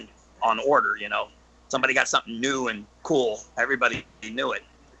came in on order, you know. Somebody got something new and cool. Everybody knew it.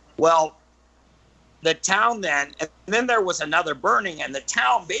 Well, the town then, and then there was another burning, and the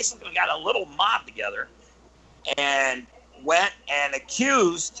town basically got a little mob together and went and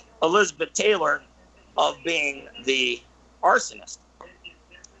accused Elizabeth Taylor of being the arsonist.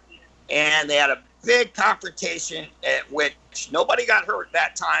 And they had a big confrontation at which nobody got hurt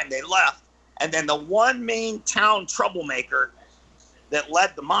that time. They left. And then the one main town troublemaker that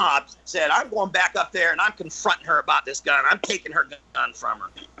led the mob said, I'm going back up there and I'm confronting her about this gun. I'm taking her gun from her.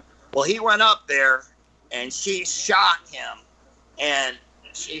 Well, he went up there and she shot him, and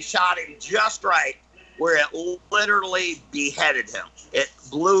she shot him just right where it literally beheaded him. It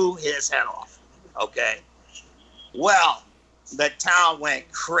blew his head off. Okay. Well, the town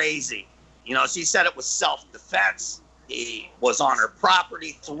went crazy. You know, she said it was self-defense. He was on her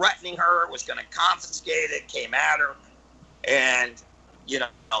property, threatening her, was going to confiscate it, came at her, and, you know,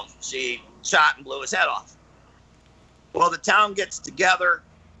 she shot and blew his head off. Well, the town gets together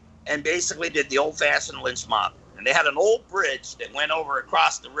and basically did the old-fashioned lynch mob. And they had an old bridge that went over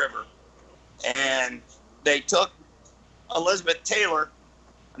across the river, and they took Elizabeth Taylor,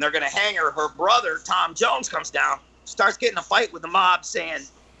 and they're going to hang her. Her brother, Tom Jones, comes down, starts getting a fight with the mob, saying,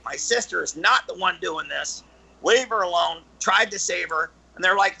 my sister is not the one doing this. Leave her alone. Tried to save her. And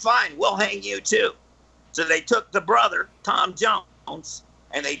they're like, fine, we'll hang you too. So they took the brother, Tom Jones,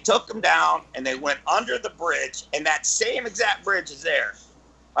 and they took him down, and they went under the bridge, and that same exact bridge is there.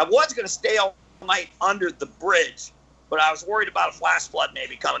 I was going to stay all night under the bridge, but I was worried about a flash flood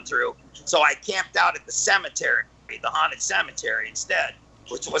maybe coming through. So I camped out at the cemetery, the haunted cemetery instead,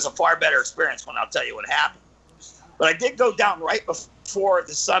 which was a far better experience when I'll tell you what happened. But I did go down right before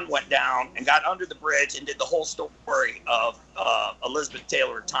the sun went down and got under the bridge and did the whole story of Elizabeth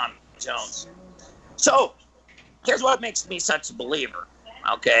Taylor and Tom Jones. So here's what makes me such a believer,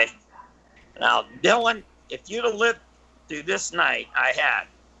 okay? Now, Dylan, if you'd have lived through this night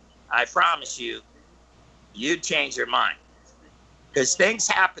I promise you, you'd change your mind. Because things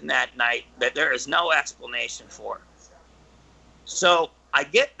happened that night that there is no explanation for. So I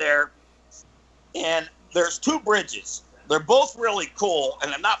get there, and there's two bridges. They're both really cool,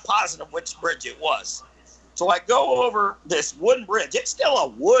 and I'm not positive which bridge it was. So I go over this wooden bridge. It's still a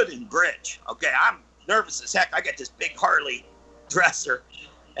wooden bridge. Okay, I'm nervous as heck. I got this big Harley dresser,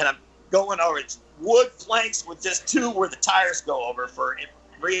 and I'm going over. It's wood planks with just two where the tires go over for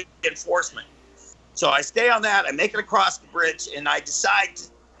reinforcement. So I stay on that. I make it across the bridge, and I decide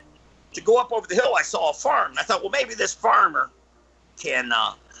to go up over the hill. I saw a farm, and I thought, well, maybe this farmer can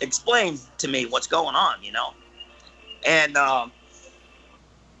explain to me what's going on, you know. And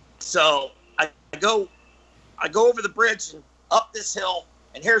so I go over the bridge and up this hill,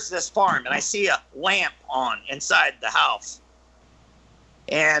 and here's this farm, and I see a lamp on inside the house.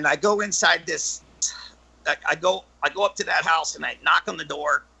 And I go inside this. I go up to that house, and I knock on the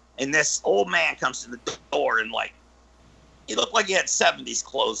door, and this old man comes to the door, and like, he looked like he had 70s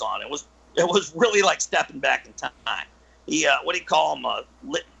clothes on. It was really like stepping back in time. He what do you call them?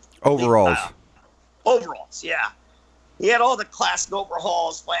 Overalls. Overalls, yeah. He had all the classic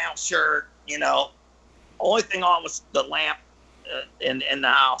overalls, flannel shirt, you know. Only thing on was the lamp in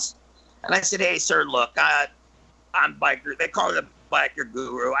the house. And I said, hey, sir, look, I'm biker. They call me the biker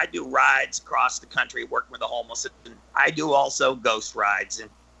guru. I do rides across the country, working with the homeless. And I do also ghost rides. And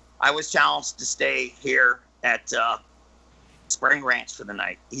I was challenged to stay here at Spring Ranch for the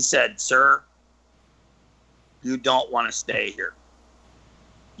night. He said, sir, you don't want to stay here.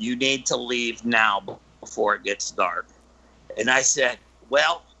 You need to leave now before it gets dark. And I said,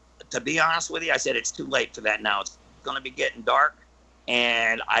 well, to be honest with you, I said, it's too late for that now. It's going to be getting dark,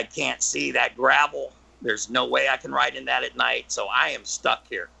 and I can't see that gravel. There's no way I can ride in that at night, so I am stuck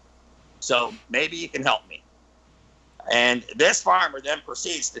here. So maybe you can help me. And this farmer then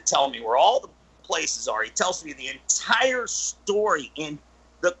proceeds to tell me where all the places are. He tells me the entire story in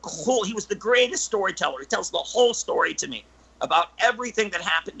the whole. He was the greatest storyteller. He tells the whole story to me about everything that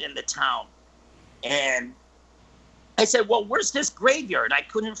happened in the town. And I said, well, where's this graveyard? I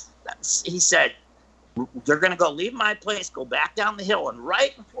couldn't. He said, You're going to go leave my place, go back down the hill, and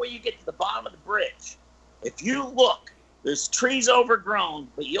right before you get to the bottom of the bridge, if you look, there's trees overgrown,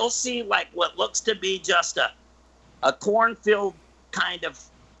 but you'll see like what looks to be just a cornfield kind of,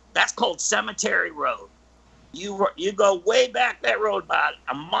 that's called Cemetery Road. You go way back that road about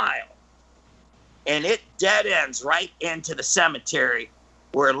a mile, and it dead ends right into the cemetery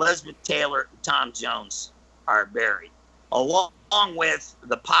where Elizabeth Taylor and Tom Jones are buried, along with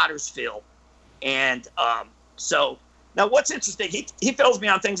the Potter's Field. And so now what's interesting, he fills me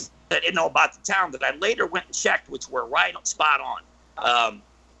on things that I didn't know about the town that I later went and checked, which were right spot on.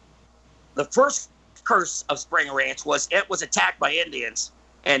 The first curse of Spring Ranch was it was attacked by Indians,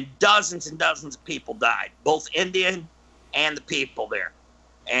 and dozens of people died, both Indian and the people there.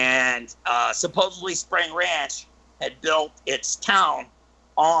 And supposedly Spring Ranch had built its town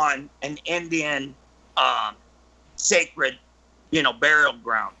on an Indian sacred, burial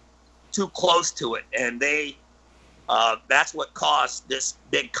ground, too close to it, and they that's what caused this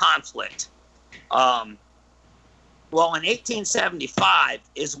big conflict. Well, in 1875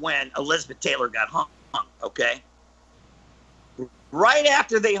 is when Elizabeth Taylor got hung, okay? Right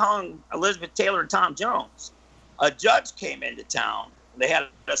after they hung Elizabeth Taylor and Tom Jones, a judge came into town. They had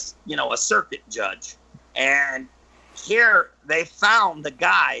a circuit judge, and here they found the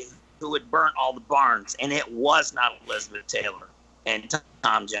guy who had burnt all the barns, and it was not Elizabeth Taylor and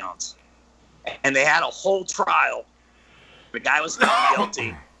Tom Jones. And they had a whole trial. The guy was found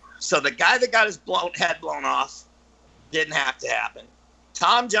guilty. So the guy that got his head blown off didn't have to happen.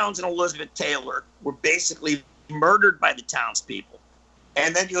 Tom Jones and Elizabeth Taylor were basically murdered by the townspeople.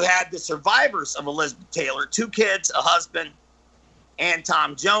 And then you had the survivors of Elizabeth Taylor, 2 kids, a husband, and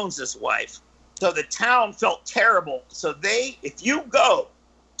Tom Jones's wife. So the town felt terrible. So if you go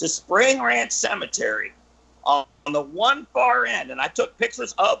to Spring Ranch Cemetery on the one far end, and I took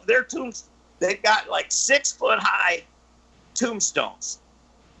pictures of their tombs, they've got like 6-foot-high tombstones.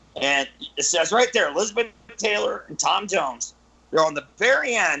 And it says right there, Elizabeth Taylor and Tom Jones. They're on the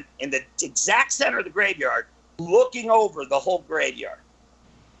very end in the exact center of the graveyard, looking over the whole graveyard.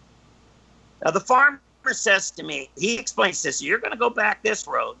 Now, the farmer says to me, he explains this, you're going to go back this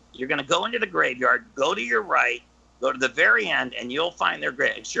road, you're going to go into the graveyard, go to your right, go to the very end, and you'll find their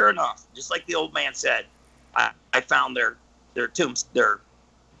grave. And sure enough, just like the old man said, I found their tombstones.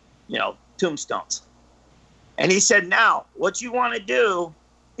 And he said, now, what you want to do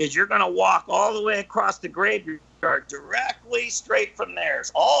is you're going to walk all the way across the graveyard directly straight from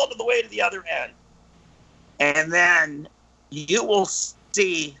theirs, all the way to the other end. And then you will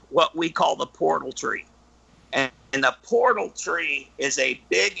see what we call the portal tree. And the portal tree is a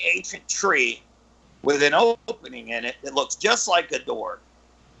big ancient tree with an opening in it that looks just like a door.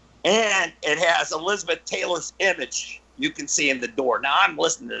 And it has Elizabeth Taylor's image you can see in the door. Now, I'm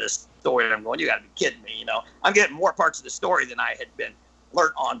listening to this story and I'm going, you got to be kidding me, I'm getting more parts of the story than I had been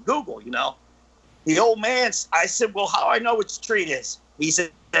learned on Google, The old man, I said, well, how do I know which tree it is? He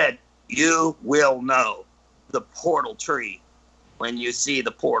said, you will know the portal tree when you see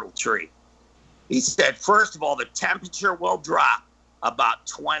the portal tree. He said, first of all, the temperature will drop about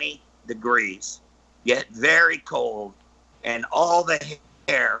 20 degrees, get very cold, and all the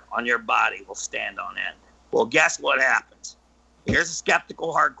hair on your body will stand on end. Well, guess what happens? Here's a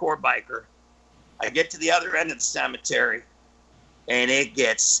skeptical hardcore biker. I get to the other end of the cemetery, and it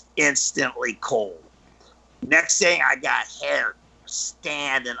gets instantly cold. Next thing, I got hair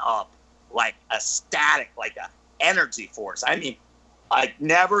standing up like a static, like a energy force. I mean, like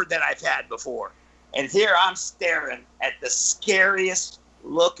never that I've had before. And here I'm staring at the scariest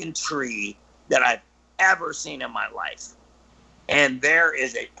looking tree that I've ever seen in my life. And there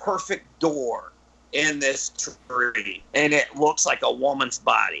is a perfect door in this tree, and it looks like a woman's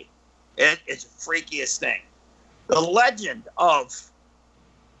body. It's the freakiest thing. The legend of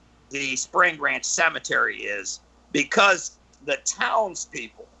the Spring Ranch Cemetery is because the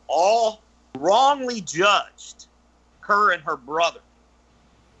townspeople all wrongly judged her and her brother.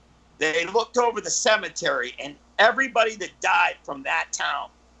 They looked over the cemetery, and everybody that died from that town,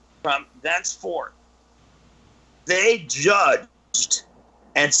 from thenceforth, they judged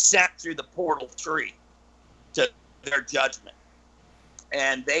and sat through the portal tree to their judgment.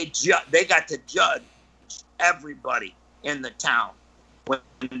 And they got to judge everybody in the town when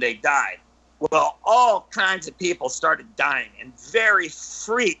they died. Well, all kinds of people started dying in very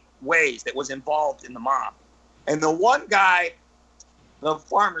freak ways that was involved in the mob. And the one guy, the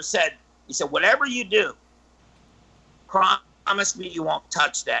farmer said, he said, whatever you do, promise me you won't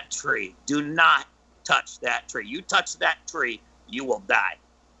touch that tree. Do not touch that tree. You touch that tree, you will die.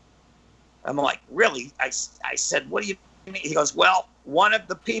 I'm like, really? I said, what do you mean? He goes, well, one of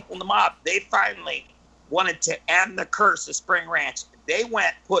the people in the mob, they finally wanted to end the curse of Spring Ranch. They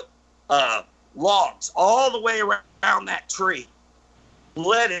put logs all the way around that tree,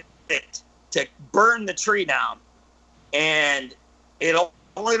 lit it to burn the tree down. And it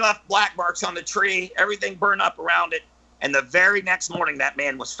only left black marks on the tree. Everything burned up around it. And the very next morning, that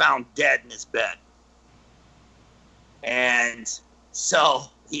man was found dead in his bed. And so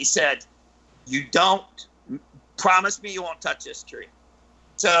he said, you don't promise me you won't touch this tree.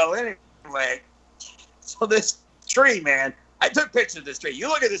 So anyway, so this tree, man, I took pictures of this tree. You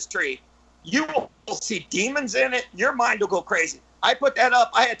look at this tree, you will see demons in it. Your mind will go crazy. I put that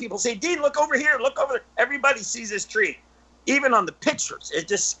up. I had people say, Dean, look over here, look over there. Everybody sees this tree. Even on the pictures, it's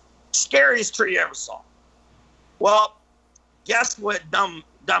just scariest tree you ever saw. Well, guess what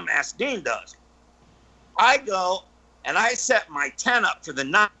dumbass Dean does? I go and I set my tent up for the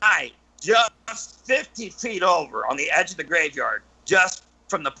night just 50 feet over on the edge of the graveyard, just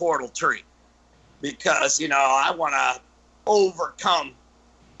from the portal tree. Because, I want to overcome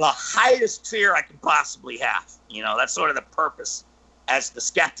the highest fear I can possibly have. That's sort of the purpose as the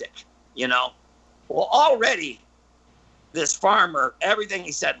skeptic, Well, already this farmer, everything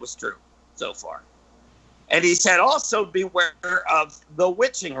he said was true so far. And he said, also beware of the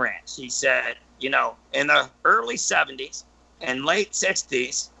witching ranch. He said, in the early 70s and late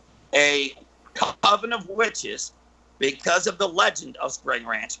 60s, a coven of witches, because of the legend of Spring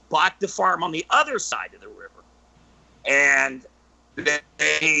Ranch, bought the farm on the other side of the river. And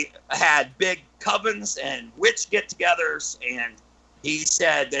they had big covens and witch get-togethers. And he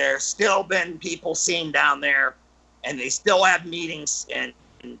said there's still been people seen down there, and they still have meetings and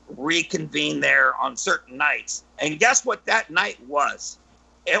reconvene there on certain nights. And guess what that night was?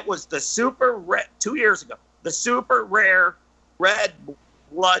 It was the super rare, 2 years ago, the super rare red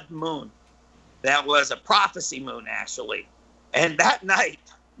blood moon. That was a prophecy moon, actually. And that night,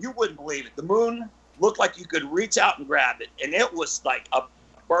 you wouldn't believe it. The moon looked like you could reach out and grab it. And it was like a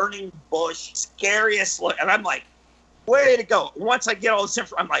burning bush, scariest look. And I'm like, way to go. Once I get all this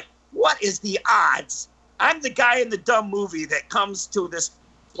information, I'm like, what is the odds? I'm the guy in the dumb movie that comes to this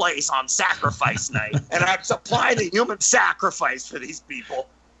place on sacrifice night, and I'm supplying a human sacrifice for these people,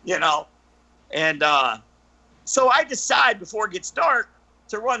 And so I decide before it gets dark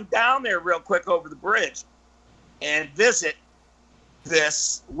to run down there real quick over the bridge and visit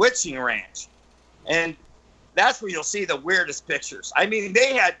this witching ranch. And that's where you'll see the weirdest pictures. I mean,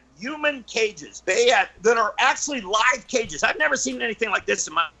 they had human cages. That are actually live cages. I've never seen anything like this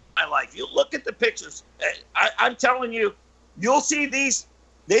in my life. You look at the pictures. I'm telling you, you'll see these.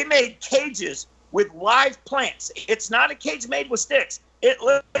 They made cages with live plants. It's not a cage made with sticks. It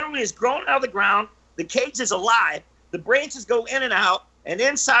literally is grown out of the ground. The cage is alive. The branches go in and out. And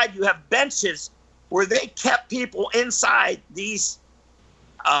inside you have benches where they kept people inside these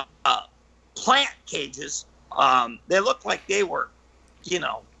plant cages. They looked like they were,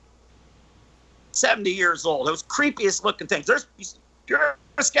 70 years old. Those creepiest looking things. If you're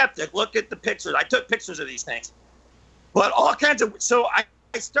a skeptic, look at the pictures. I took pictures of these things. But all kinds of... So I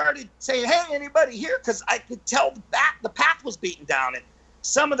started saying, hey, anybody here? Because I could tell the path was beaten down. And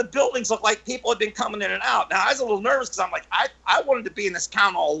some of the buildings looked like people had been coming in and out. Now, I was a little nervous because I'm like, I wanted to be in this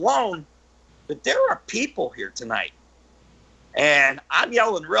town all alone. But there are people here tonight. And I'm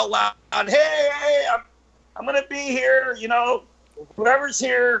yelling real loud, hey, I'm going to be here. Whoever's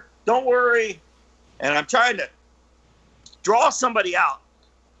here, don't worry. And I'm trying to draw somebody out.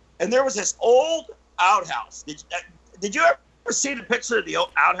 And there was this old outhouse. Did you ever see the picture of the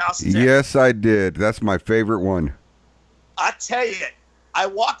old outhouse? Yes, I did. That's my favorite one. I tell you, I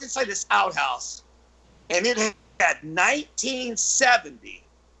walked inside this outhouse, and it had 1970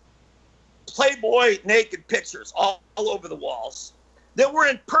 Playboy naked pictures all over the walls that were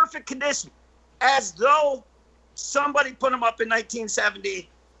in perfect condition, as though somebody put them up in 1970.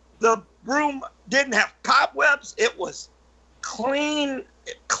 The room didn't have cobwebs. It was clean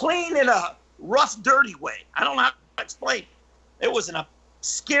in a rough, dirty way. I don't know how to explain. It was in a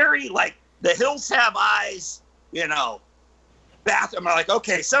scary, like The Hills Have Eyes, bathroom. I'm like,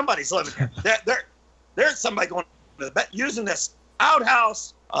 okay, somebody's living here. There's somebody going to the bed using this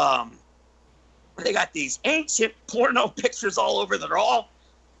outhouse. They got these ancient porno pictures all over that are all,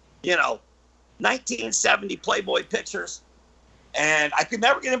 1970 Playboy pictures. And I could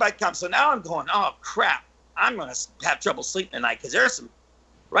never get anybody to come. So now I'm going, oh, crap. I'm going to have trouble sleeping tonight because there's some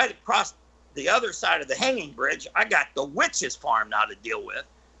right across the other side of the hanging bridge. I got the witches farm now to deal with.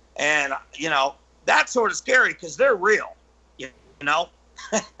 And, that's sort of scary because they're real,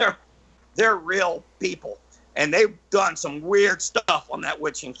 they're real people. And they've done some weird stuff on that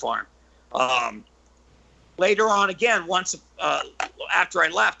witching farm. Later on, again, once after I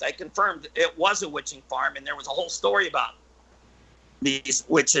left, I confirmed it was a witching farm, and there was a whole story about these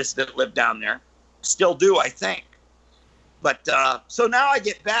witches that lived down there. Still do, I think. But so now I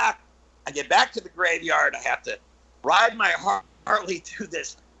get back to the graveyard. I have to ride my Harley through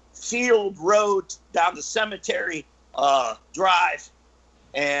this field road down the cemetery drive,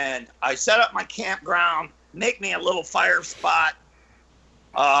 and I set up my campground, make me a little fire spot.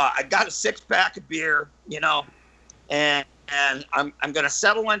 I got a 6-pack of beer, and I'm going to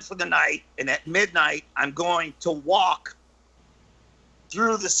settle in for the night. And at midnight, I'm going to walk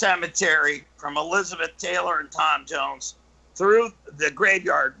through the cemetery from Elizabeth Taylor and Tom Jones through the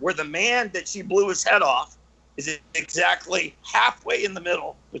graveyard where the man that she blew his head off is exactly halfway in the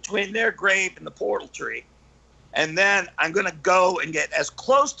middle between their grave and the portal tree. And then I'm going to go and get as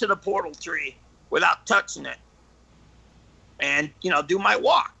close to the portal tree without touching it and, do my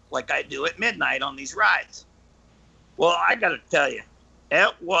walk like I do at midnight on these rides. Well, I got to tell you,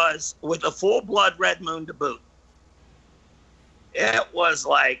 it was with a full blood red moon to boot. It was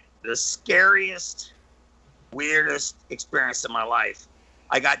like the scariest, weirdest experience of my life.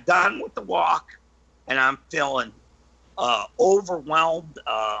 I got done with the walk, and I'm feeling overwhelmed,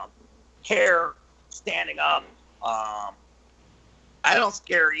 hair standing up. I don't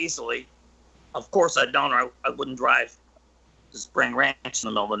scare easily. Of course I don't, or I wouldn't drive to Spring Ranch in the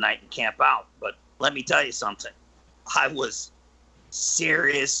middle of the night and camp out. But let me tell you something. I was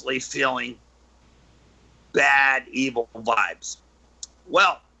seriously feeling bad, evil vibes.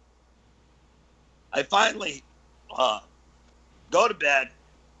 Well, I finally go to bed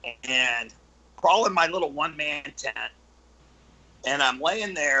and crawl in my little one-man tent, and I'm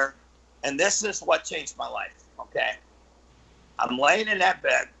laying there, and this is what changed my life, okay? I'm laying in that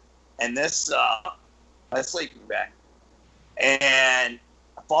bed, and this, my sleeping bag, and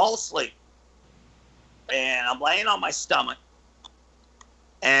I fall asleep, and I'm laying on my stomach,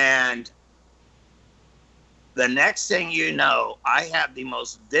 and the next thing you know, I have the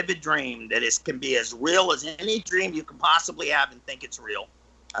most vivid dream that can be as real as any dream you can possibly have and think it's real.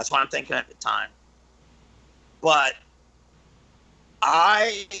 That's what I'm thinking at the time. But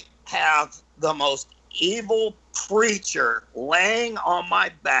I have the most evil creature laying on my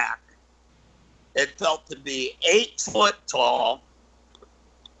back. It felt to be 8 foot tall,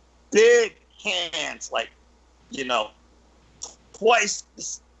 big hands, like, twice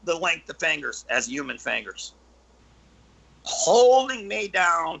the length of fingers as human fingers, holding me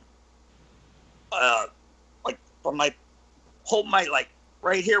down, like from holding my, like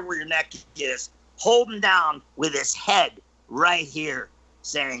right here where your neck is, holding down with his head right here,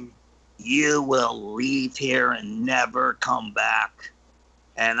 saying, "You will leave here and never come back."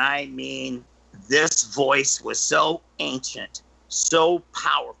 And I mean, this voice was so ancient, so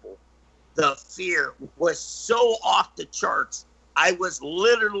powerful. The fear was so off the charts. I was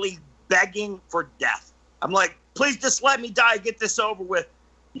literally begging for death. I'm like, please just let me die, get this over with.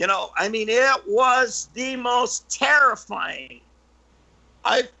 I mean, it was the most terrifying.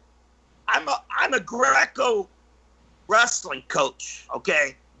 I'm a Greco wrestling coach,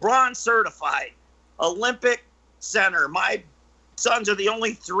 okay? Bronze certified, Olympic center. My sons are the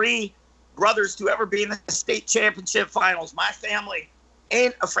only 3 brothers to ever be in the state championship finals. My family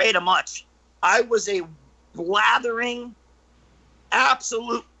ain't afraid of much. I was a blathering,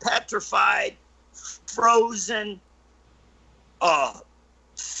 absolute petrified, frozen,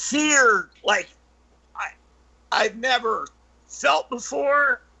 fear like I've never felt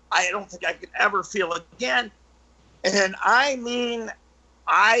before. I don't think I could ever feel again. And I mean,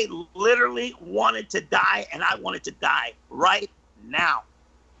 I literally wanted to die, and I wanted to die right now.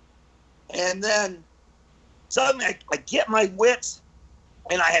 And then suddenly I get my wits,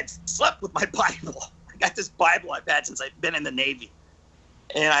 and I had slept with my Bible. I got this Bible I've had since I've been in the Navy.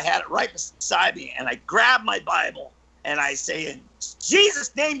 And I had it right beside me, and I grabbed my Bible, and I say, "In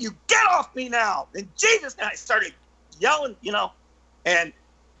Jesus' name, you get off me now. In Jesus' name." I started yelling, and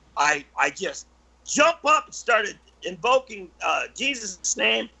I just jump up and started invoking Jesus'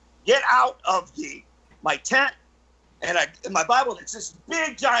 name, get out of my tent, and in my Bible, it's this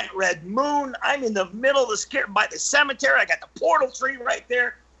big, giant red moon. I'm in the middle of by the cemetery. I got the portal tree right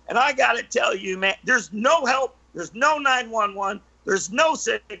there, and I got to tell you, man, there's no help. There's no 911. There's no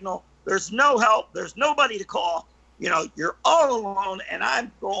signal. There's no help. There's nobody to call. You're all alone, and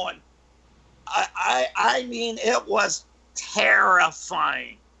I'm going. I mean, it was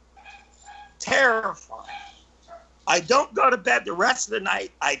terrifying. Terrifying. I don't go to bed the rest of the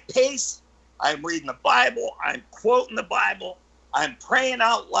night. I pace. I'm reading the Bible. I'm quoting the Bible. I'm praying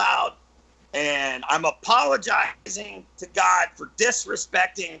out loud, and I'm apologizing to God for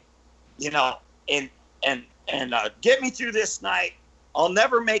disrespecting, and get me through this night. I'll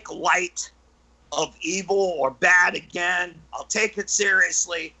never make light of evil or bad again. I'll take it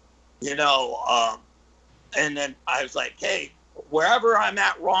seriously, you know. And then I was like, hey, wherever I'm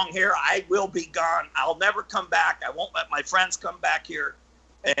at wrong here, I will be gone. I'll never come back. I won't let my friends come back here.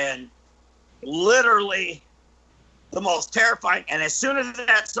 And literally the most terrifying. And as soon as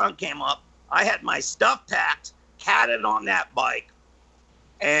that sun came up, I had my stuff packed, had it on that bike,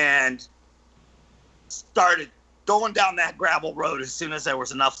 and started going down that gravel road as soon as there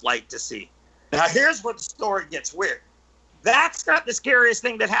was enough light to see. Now, here's where the story gets weird. That's not the scariest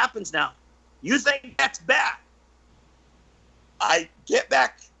thing that happens now. You think that's bad. I get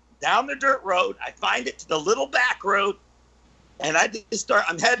back down the dirt road. I find it to the little back road, and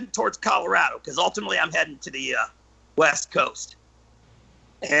I'm heading towards Colorado because ultimately I'm heading to the West Coast.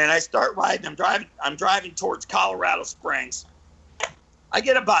 And I start riding. I'm driving towards Colorado Springs. I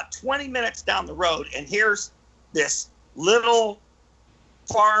get about 20 minutes down the road, and here's this little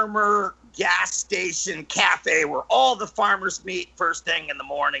farmer gas station cafe where all the farmers meet first thing in the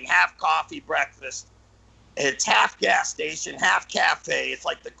morning, have coffee, breakfast. It's half gas station, half cafe. It's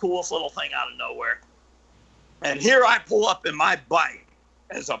like the coolest little thing out of nowhere. And here I pull up in my bike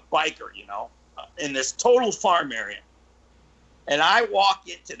as a biker, you know, in this total farm area. And I walk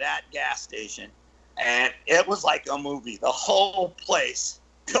into that gas station, and it was like a movie. The whole place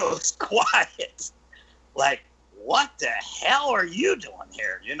goes quiet. Like, what the hell are you doing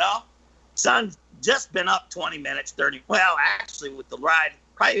here, you know? Sun's just been up 20 minutes, 30. Well, actually, with the ride,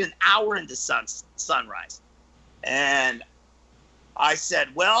 probably an hour into sunrise. And I said,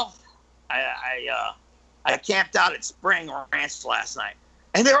 well, I camped out at Spring Ranch last night.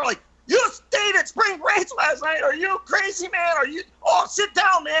 And they were like, you stayed at Spring Ranch last night? Are you crazy, man? Oh, sit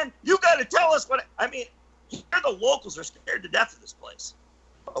down, man. You got to tell us what. I mean, here the locals are scared to death of this place.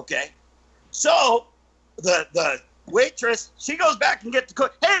 Okay. So the waitress, she goes back and gets the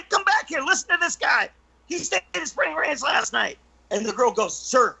cook. Hey, come back here. Listen to this guy. He stayed at Spring Ranch last night. And the girl goes,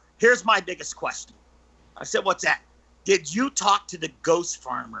 sir, here's my biggest question. I said, what's that? Did you talk to the ghost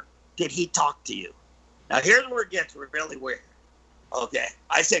farmer? Did he talk to you? Now, here's where it gets really weird. Okay.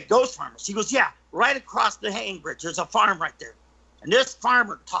 I said, ghost farmer. She goes, yeah, right across the hanging bridge. There's a farm right there. And this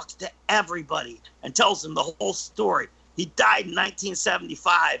farmer talks to everybody and tells them the whole story. He died in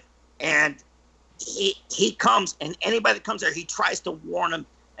 1975, and he comes, and anybody that comes there, he tries to warn them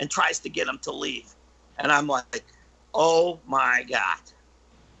and tries to get them to leave. And I'm like, oh, my God.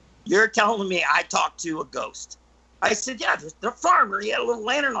 You're telling me I talked to a ghost? I said, yeah, the farmer, he had a little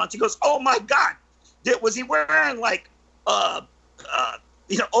lantern on. She goes, oh, my God. Was he wearing, like,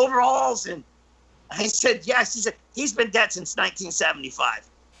 overalls? And I said, yes. She said, he's been dead since 1975.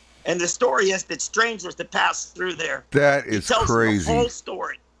 And the story is that strangers that pass through there. That is crazy. The whole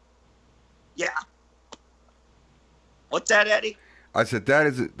story. Yeah. What's that, Eddie? I said, that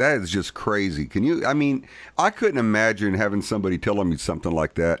is just crazy. Can you, I mean, I couldn't imagine having somebody telling me something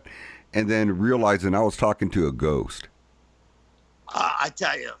like that and then realizing I was talking to a ghost. I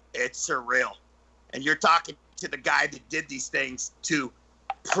tell you, it's surreal. And you're talking to the guy that did these things to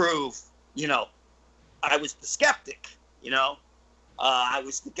prove, I was the skeptic, I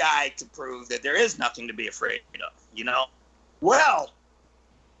was the guy to prove that there is nothing to be afraid of, Well,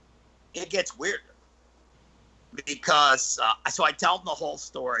 it gets weirder because, so I tell them the whole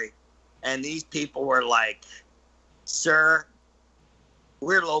story, and these people were like, sir,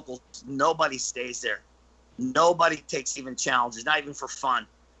 we're locals. Nobody stays there. Nobody takes even challenges, not even for fun.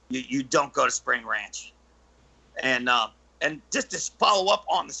 You don't go to Spring Ranch. And just to follow up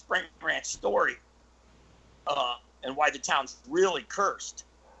on the Spring Ranch story, and why the town's really cursed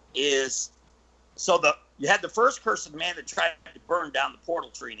is, you had the first curse of the man that tried to burn down the portal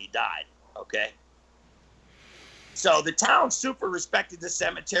tree and he died, okay? So the town super respected the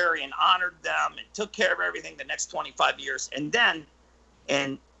cemetery and honored them and took care of everything the next 25 years. And then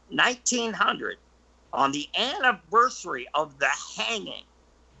in 1900, on the anniversary of the hanging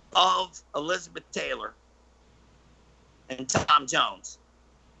of Elizabeth Taylor and Tom Jones,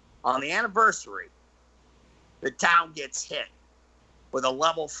 on the anniversary, the town gets hit with a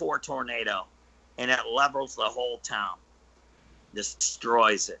level 4 tornado, and it levels the whole town,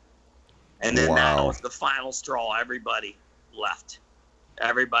 destroys it. And then that was the final straw. Everybody left.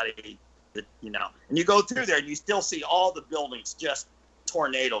 Everybody, and you go through there and you still see all the buildings just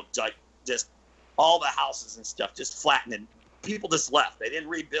tornadoed, like just all the houses and stuff just flattened, and people just left. They didn't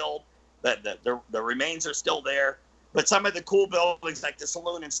rebuild. The remains are still there. But some of the cool buildings, like the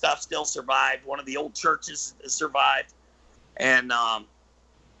saloon and stuff, still survived. One of the old churches survived. And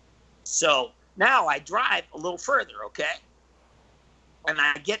so now I drive a little further, okay? And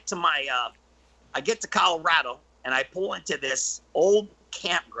I get to Colorado, and I pull into this old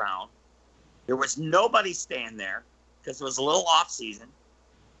campground. There was nobody staying there because it was a little off season.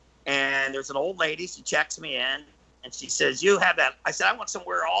 And there's an old lady. She checks me in, and she says, "You have that?" I said, "I want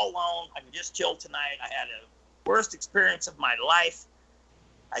somewhere all alone. I can just chill tonight. I had a worst experience of my life."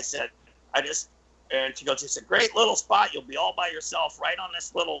 I said, and she goes, "It's a great little spot. You'll be all by yourself right on this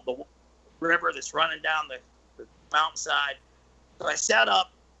the river that's running down the mountainside." So I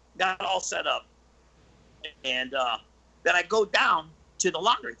got all set up. And then I go down to the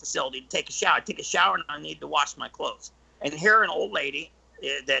laundry facility to take a shower. I take a shower, and I need to wash my clothes. And here an old lady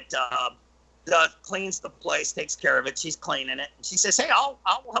that cleans the place, takes care of it. She's cleaning it. And she says, "Hey, I'll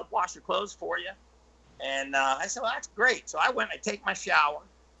help wash your clothes for you." And I said, "Well, that's great." So I take my shower.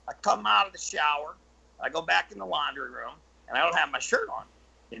 I come out of the shower. I go back in the laundry room, and I don't have my shirt on,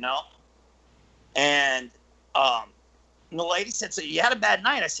 And the lady said, "So you had a bad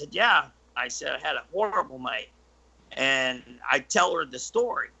night?" I said, "Yeah." I said, "I had a horrible night." And I tell her the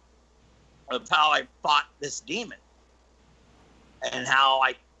story of how I fought this demon and how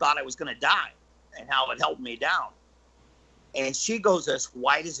I thought I was going to die and how it held me down. And she goes as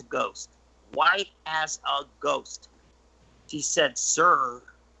white as a ghost. White as a ghost. She said, "Sir,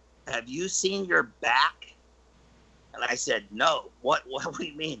 have you seen your back?" And I said, "No." What do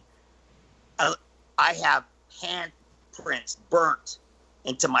you mean? I have handprints burnt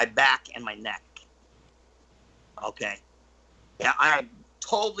into my back and my neck. Okay. Yeah, I'm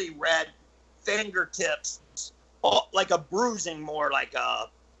totally red, fingertips, like a bruising, more like I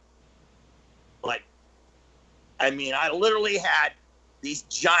literally had these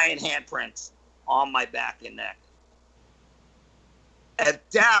giant handprints on my back and neck. At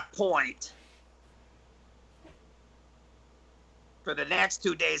that point, for the next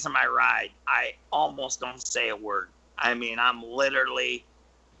 2 days of my ride, I almost don't say a word. I'm literally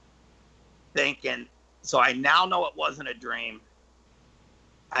thinking, so I now know it wasn't a dream.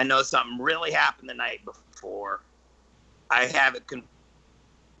 I know something really happened the night before. I have it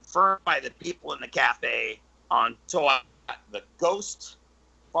confirmed by the people in the cafe. So I got the ghost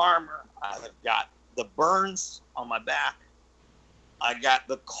farmer. I've got the burns on my back. I got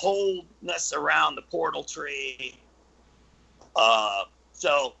the coldness around the portal tree.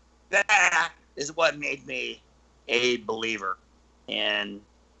 So that is what made me a believer in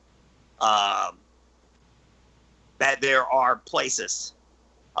that there are places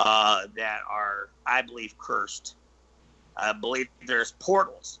that are, I believe, cursed. I believe there's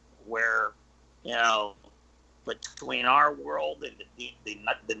portals where, between our world and the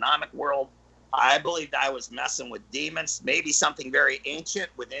demonic world, I believed I was messing with demons, maybe something very ancient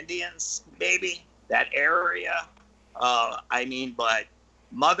with Indians, maybe that area. But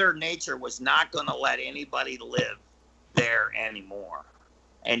Mother Nature was not going to let anybody live there anymore,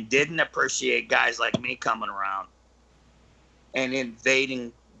 and didn't appreciate guys like me coming around and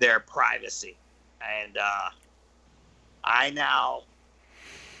invading their privacy. And I now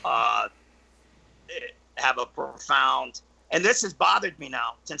have a profound, and this has bothered me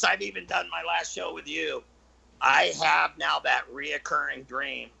now since I've even done my last show with you. I have now that reoccurring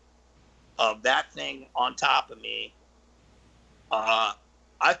dream of that thing on top of me.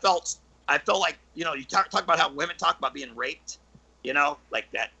 I felt like, you talk about how women talk about being raped,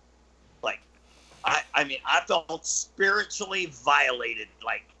 like that. I felt spiritually violated.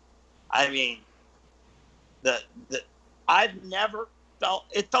 I've never felt,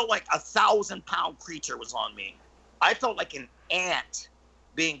 it felt like 1,000-pound creature was on me. I felt like an ant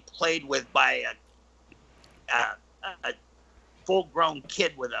being played with by a full-grown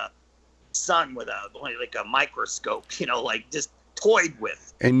kid with a son with a microscope, just toyed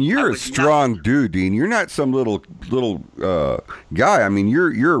with. And you're a strong dude, Dean. You're not some little guy.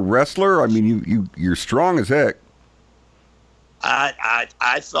 You're a wrestler. You're strong as heck.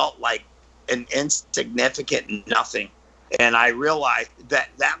 I felt like an insignificant nothing, and I realized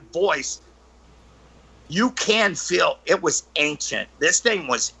that voice, you can feel it was ancient. This thing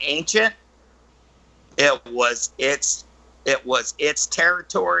was ancient. It was its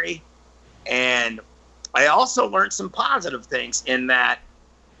territory, and I also learned some positive things in that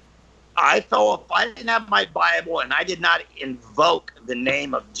I felt if I didn't have my Bible and I did not invoke the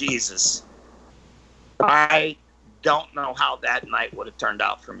name of Jesus, I don't know how that night would have turned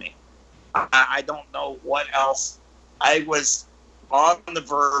out for me. I don't know what else. I was on the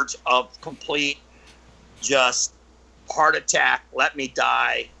verge of complete just heart attack, let me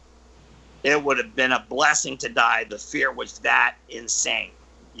die. It would have been a blessing to die. The fear was that insane,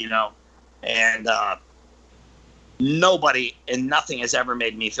 and nobody and nothing has ever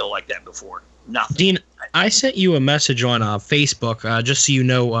made me feel like that before. Nothing. Dean, I sent you a message on Facebook just so you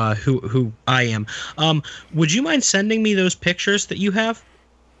know who I am. Would you mind sending me those pictures that you have?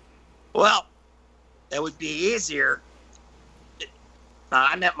 Well, it would be easier.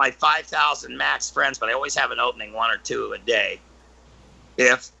 I'm at my 5,000 max friends, but I always have an opening 1 or 2 a day.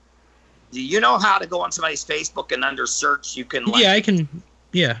 Do you know how to go on somebody's Facebook and under search you can? Yeah, I can.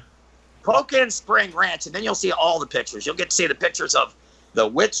 Yeah. Poke in Spring Ranch, and then you'll see all the pictures. You'll get to see the pictures of the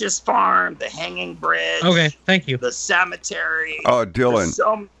witch's farm, the hanging bridge. Okay, thank you. The cemetery. Oh,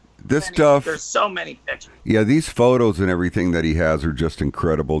 Dylan, there's so many pictures. Yeah, these photos and everything that he has are just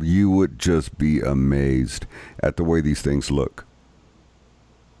incredible. You would just be amazed at the way these things look.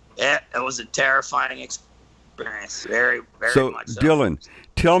 It was a terrifying experience. Very, very much so. Dylan,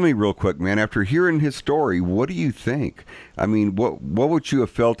 tell me real quick, man, after hearing his story, what do you think? I mean, what would you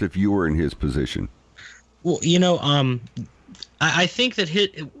have felt if you were in his position? Well, I think that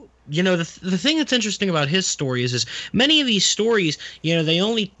the thing that's interesting about his story is many of these stories,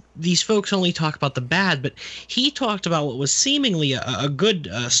 these folks only talk about the bad, but he talked about what was seemingly a good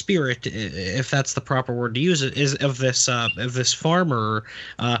spirit, if that's the proper word to use, is of this farmer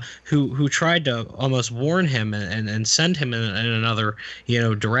who tried to almost warn him and send him in another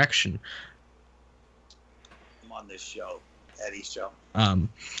direction. I'm on this show, Eddie's show. Go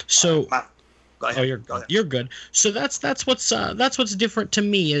ahead. Oh, you're good. So that's what's different to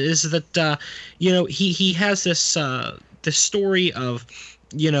me is that he has this story of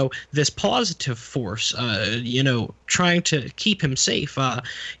this positive force trying to keep him safe, so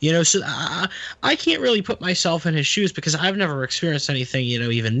I can't really put myself in his shoes because I've never experienced anything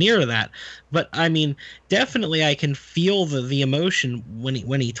even near that, but I mean definitely I can feel the emotion when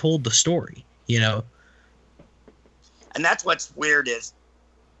he told the story. And that's what's weird is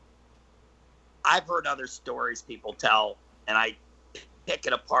I've heard other stories people tell, and I pick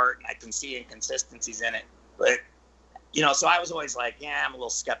it apart, and I can see inconsistencies in it. But, so I was always like, yeah, I'm a little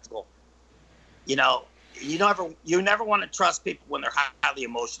skeptical. You never want to trust people when they're highly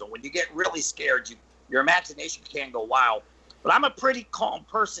emotional. When you get really scared, your imagination can go wild. But I'm a pretty calm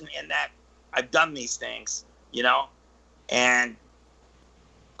person in that I've done these things, and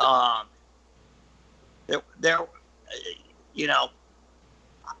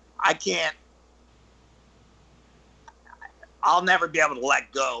I can't. I'll never be able to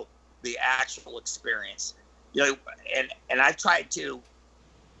let go the actual experience, and I've tried to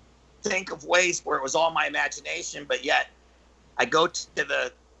think of ways where it was all my imagination, but yet I go to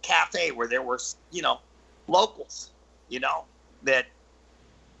the cafe where there were, locals, that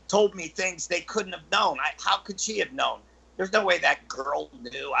told me things they couldn't have known. How could she have known? There's no way that girl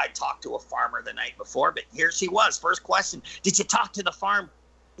knew I talked to a farmer the night before, but here she was. First question, did you talk to the farmer?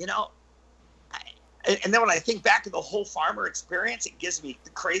 And then when I think back to the whole farmer experience, it gives me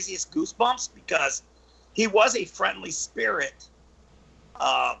the craziest goosebumps because he was a friendly spirit.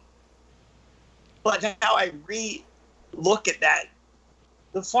 But now I look at that,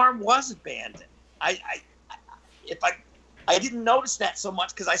 the farm was abandoned. I didn't notice that so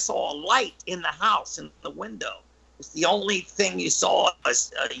much because I saw a light in the house, in the window. It's the only thing you saw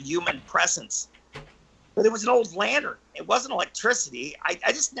as a human presence. But it was an old lantern. It wasn't electricity.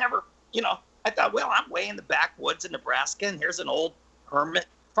 I just never, I thought, well, I'm way in the backwoods in Nebraska, and here's an old hermit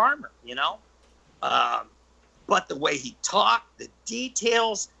farmer, But the way he talked, the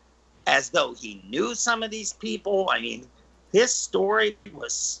details, as though he knew some of these people. I mean, his story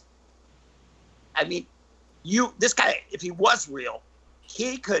was, this guy, if he was real,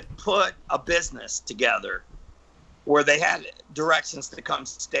 he could put a business together where they had directions to come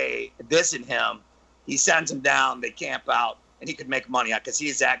visit him. He sends them down, they camp out, and he could make money out because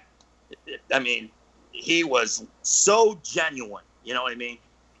he was so genuine, you know what I mean?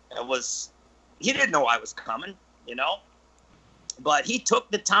 He didn't know I was coming, but he took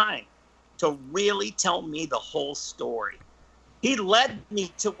the time to really tell me the whole story. He led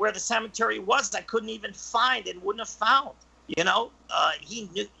me to where the cemetery was I couldn't even find and wouldn't have found, he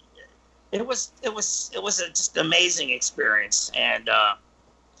knew. It was a just amazing experience, and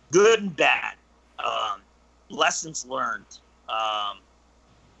good and bad, lessons learned.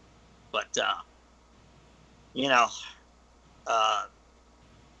 But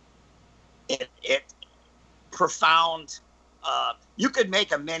it profound. You could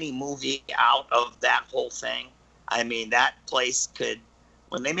make a mini movie out of that whole thing. I mean, that place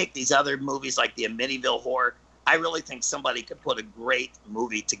when they make these other movies like the Amityville Horror, I really think somebody could put a great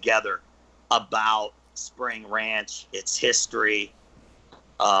movie together about Spring Ranch, its history.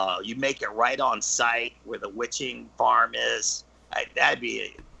 You make it right on site where the witching farm is. That'd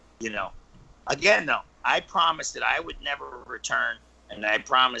be, again, though, I promised that I would never return and I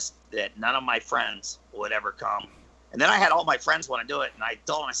promised that none of my friends would ever come. And then I had all my friends want to do it, and I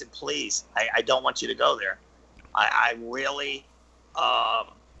told them, I said, please, I don't want you to go there. I really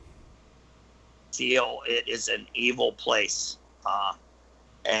feel it is an evil place,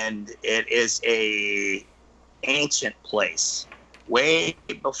 and it is a ancient place. Way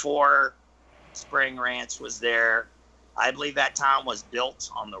before Spring Ranch was there, I believe that town was built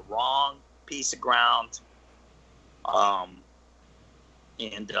on the wrong piece of ground.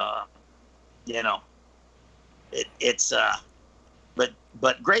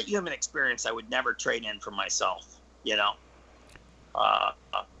 But great human experience I would never trade in for myself, I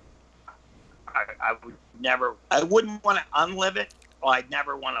wouldn't want to unlive it, or I'd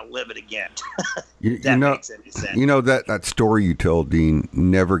never want to live it again. Makes any sense. That story you tell, Dean,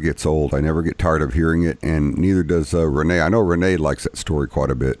 never gets old. I never get tired of hearing it, and neither does Renee. I know Renee likes that story quite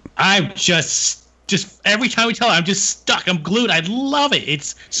a bit. I'm just every time we tell it, I'm just stuck. I'm glued. I love it.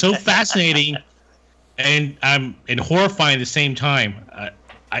 It's so fascinating, and horrifying at the same time.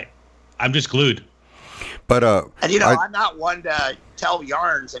 I'm just glued. But I'm not one to tell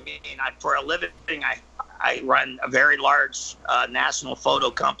yarns. I mean, for a living, I run a very large national photo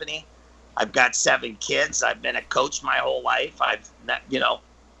company. I've got 7 kids. I've been a coach my whole life.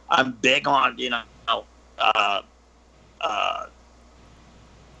 I'm big on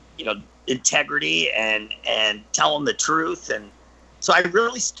integrity and telling the truth. And so I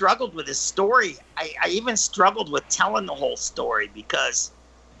really struggled with this story. I even struggled with telling the whole story because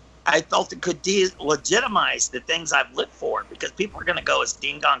I felt it could legitimize the things I've lived for, because people are going to go, "Is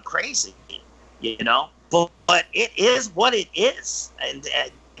Dean gone crazy?" But it is what it is, and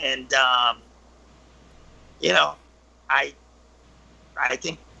I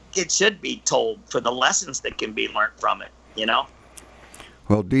think it should be told for the lessons that can be learned from it.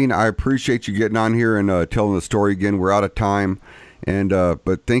 Well, Dean, I appreciate you getting on here and telling the story again. We're out of time.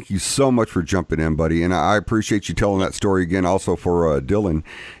 But thank you so much for jumping in, buddy. And I appreciate you telling that story again, also for Dylan,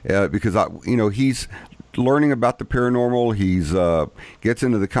 because he's learning about the paranormal. He's gets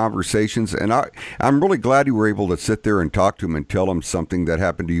into the conversations, and I'm really glad you were able to sit there and talk to him and tell him something that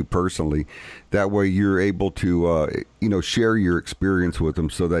happened to you personally. That way, you're able to share your experience with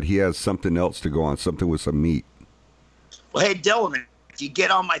him, so that he has something else to go on, something with some meat. Well, hey, Dylan, if you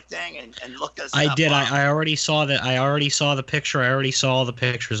get on my thing and look us up. I did. I already saw that. I already saw the picture. I already saw all the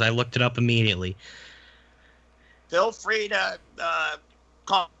pictures. I looked it up immediately. Feel free to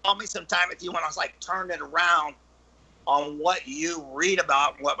call me sometime if you want to turn it around on what you read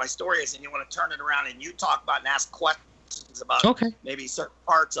about, what my story is, and you want to turn it around and you talk about and ask questions about maybe certain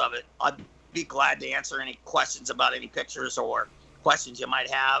parts of it. I'd be glad to answer any questions about any pictures or questions you might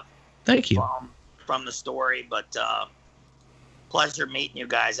have. Thank you. From the story, but pleasure meeting you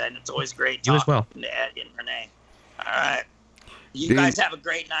guys, and it's always great talking to Ed and Renee. All right. You guys have a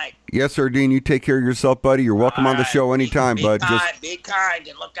great night. Yes, sir, Dean. You take care of yourself, buddy. You're welcome on the show anytime, bud. Be kind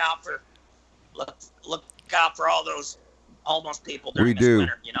and look out for all those homeless people during this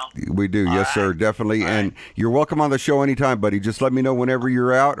winter, We do. Yes, sir, definitely. And you're welcome on the show anytime, buddy. Just let me know whenever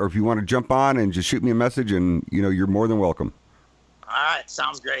you're out, or if you want to jump on and just shoot me a message, and you're more than welcome. All right.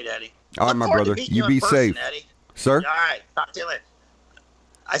 Sounds great, Eddie. All right, my brother. You be safe. Eddie. Sir? All right. Talk to you later.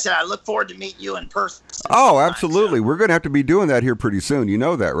 I said I look forward to meeting you in person. Oh, absolutely. We're going to have to be doing that here pretty soon. You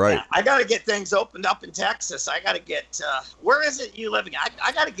know that, right? Yeah, I got to get things opened up in Texas. I got to get where is it you living? I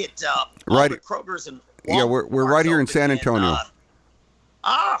got to get right at Kroger's and Walmart. Yeah, we're right here in San Antonio.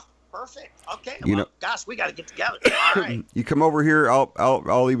 Perfect. Okay. Gosh, we got to get together. All right. You come over here.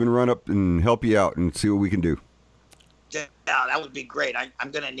 I'll even run up and help you out and see what we can do. Yeah, that would be great.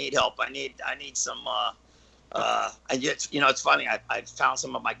 I'm going to need help. I need some. It's funny. I found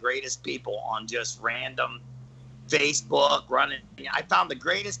some of my greatest people on just random Facebook running. I found the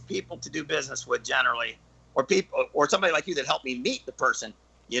greatest people to do business with generally, or somebody like you that helped me meet the person.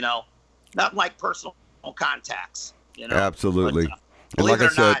 Not like personal contacts. Absolutely. But, believe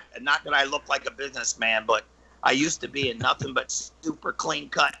it or not that I look like a businessman, but I used to be in nothing but super clean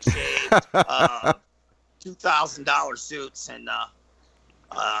cut, shaved, $2,000 suits, and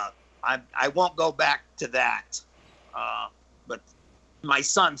I won't go back to that, but my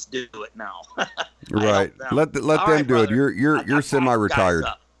sons do it now. Right. Let them do brother. It. You're semi-retired.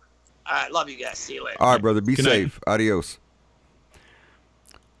 All right. Love you guys. See you later. All right, brother. Be safe. Adios.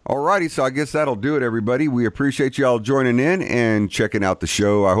 All righty, so I guess that'll do it, everybody. We appreciate you all joining in and checking out the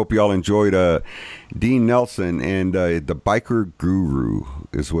show. I hope you all enjoyed Dean Nelson, and the Biker Guru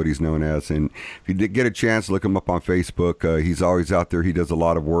is what he's known as. And if you did get a chance, look him up on Facebook. He's always out there. He does a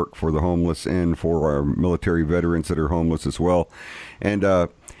lot of work for the homeless and for our military veterans that are homeless as well. And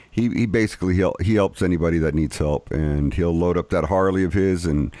he basically he helps anybody that needs help, and he'll load up that Harley of his,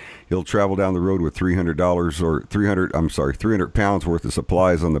 and he'll travel down the road with $300 or 300 pounds worth of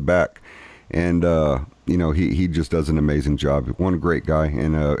supplies on the back, and he just does an amazing job. One great guy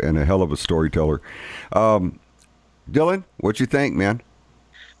and a hell of a storyteller. Dylan, what you think, man?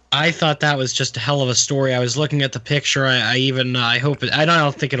 I thought that was just a hell of a story. I was looking at the picture. I hope it. I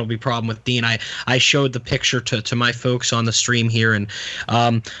don't think it'll be a problem with Dean. I showed the picture to my folks on the stream here, and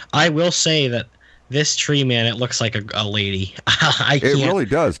I will say that this tree, man, it looks like a lady. It really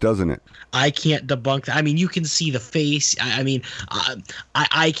does, doesn't it? I can't debunk that. I mean, you can see the face.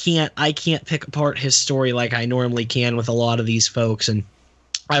 I can't pick apart his story like I normally can with a lot of these folks, and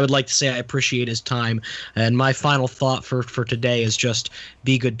I would like to say I appreciate his time. And my final thought for today is just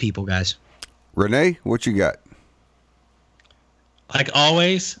be good people, guys. Renee, what you got? Like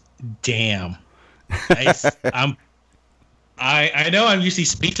always, damn. I know I'm usually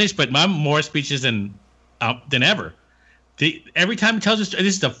speechless, but I'm more speechless than ever. Every time he tells us, this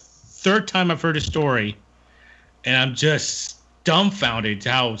is the third time I've heard a story, and I'm just dumbfounded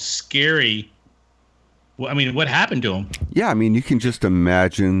how scary. I mean, what happened to him? Yeah, I mean, you can just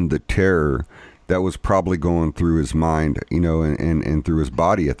imagine the terror that was probably going through his mind, and through his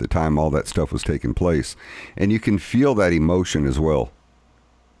body at the time all that stuff was taking place. And you can feel that emotion as well.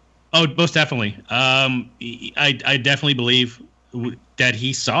 Oh, most definitely. I definitely believe that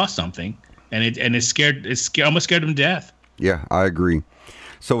he saw something, and it almost scared him to death. Yeah, I agree.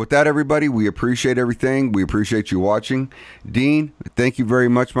 So with that, everybody, we appreciate everything. We appreciate you watching. Dean, thank you very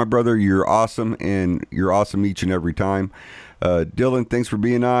much, my brother. You're awesome, and you're awesome each and every time. Dylan, thanks for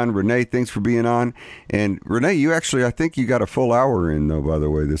being on. Renee, thanks for being on. And Renee, I think you got a full hour in, though, by the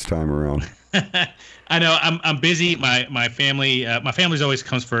way, this time around. I know. I'm busy. My family's always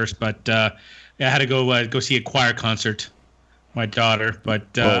comes first, but I had to go see a choir concert. My daughter, but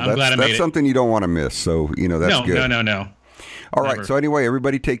I'm glad I made it. That's something you don't want to miss. So that's good. No. All Never. right. So anyway,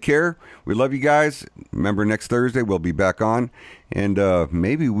 everybody take care. We love you guys. Remember, next Thursday we'll be back on, and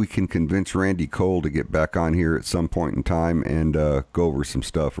maybe we can convince Randy Cole to get back on here at some point in time and go over some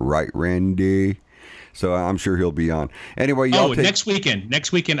stuff. Right, Randy? So I'm sure he'll be on. Anyway, y'all next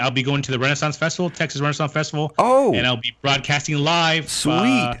weekend I'll be going to the Renaissance Festival, Texas Renaissance Festival. Oh. And I'll be broadcasting live.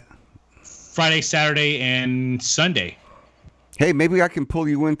 Sweet. Friday, Saturday, and Sunday. Hey, maybe I can pull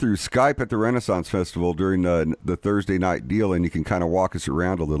you in through Skype at the Renaissance Festival during the Thursday night deal, and you can kind of walk us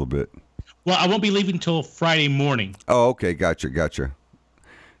around a little bit. Well, I won't be leaving until Friday morning. Oh, okay. Gotcha.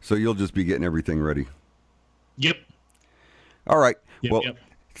 So you'll just be getting everything ready. Yep. All right. Yep.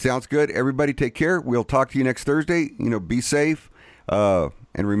 Sounds good. Everybody take care. We'll talk to you next Thursday. Be safe. And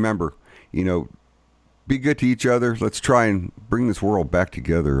remember, be good to each other. Let's try and bring this world back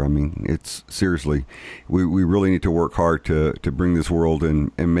together. I mean, it's seriously, we really need to work hard to bring this world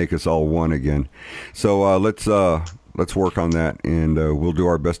and make us all one again. So let's work on that, and we'll do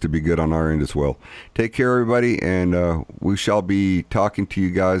our best to be good on our end as well. Take care, everybody, and we shall be talking to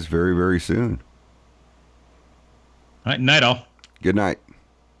you guys very, very soon. All right, night all. Good night.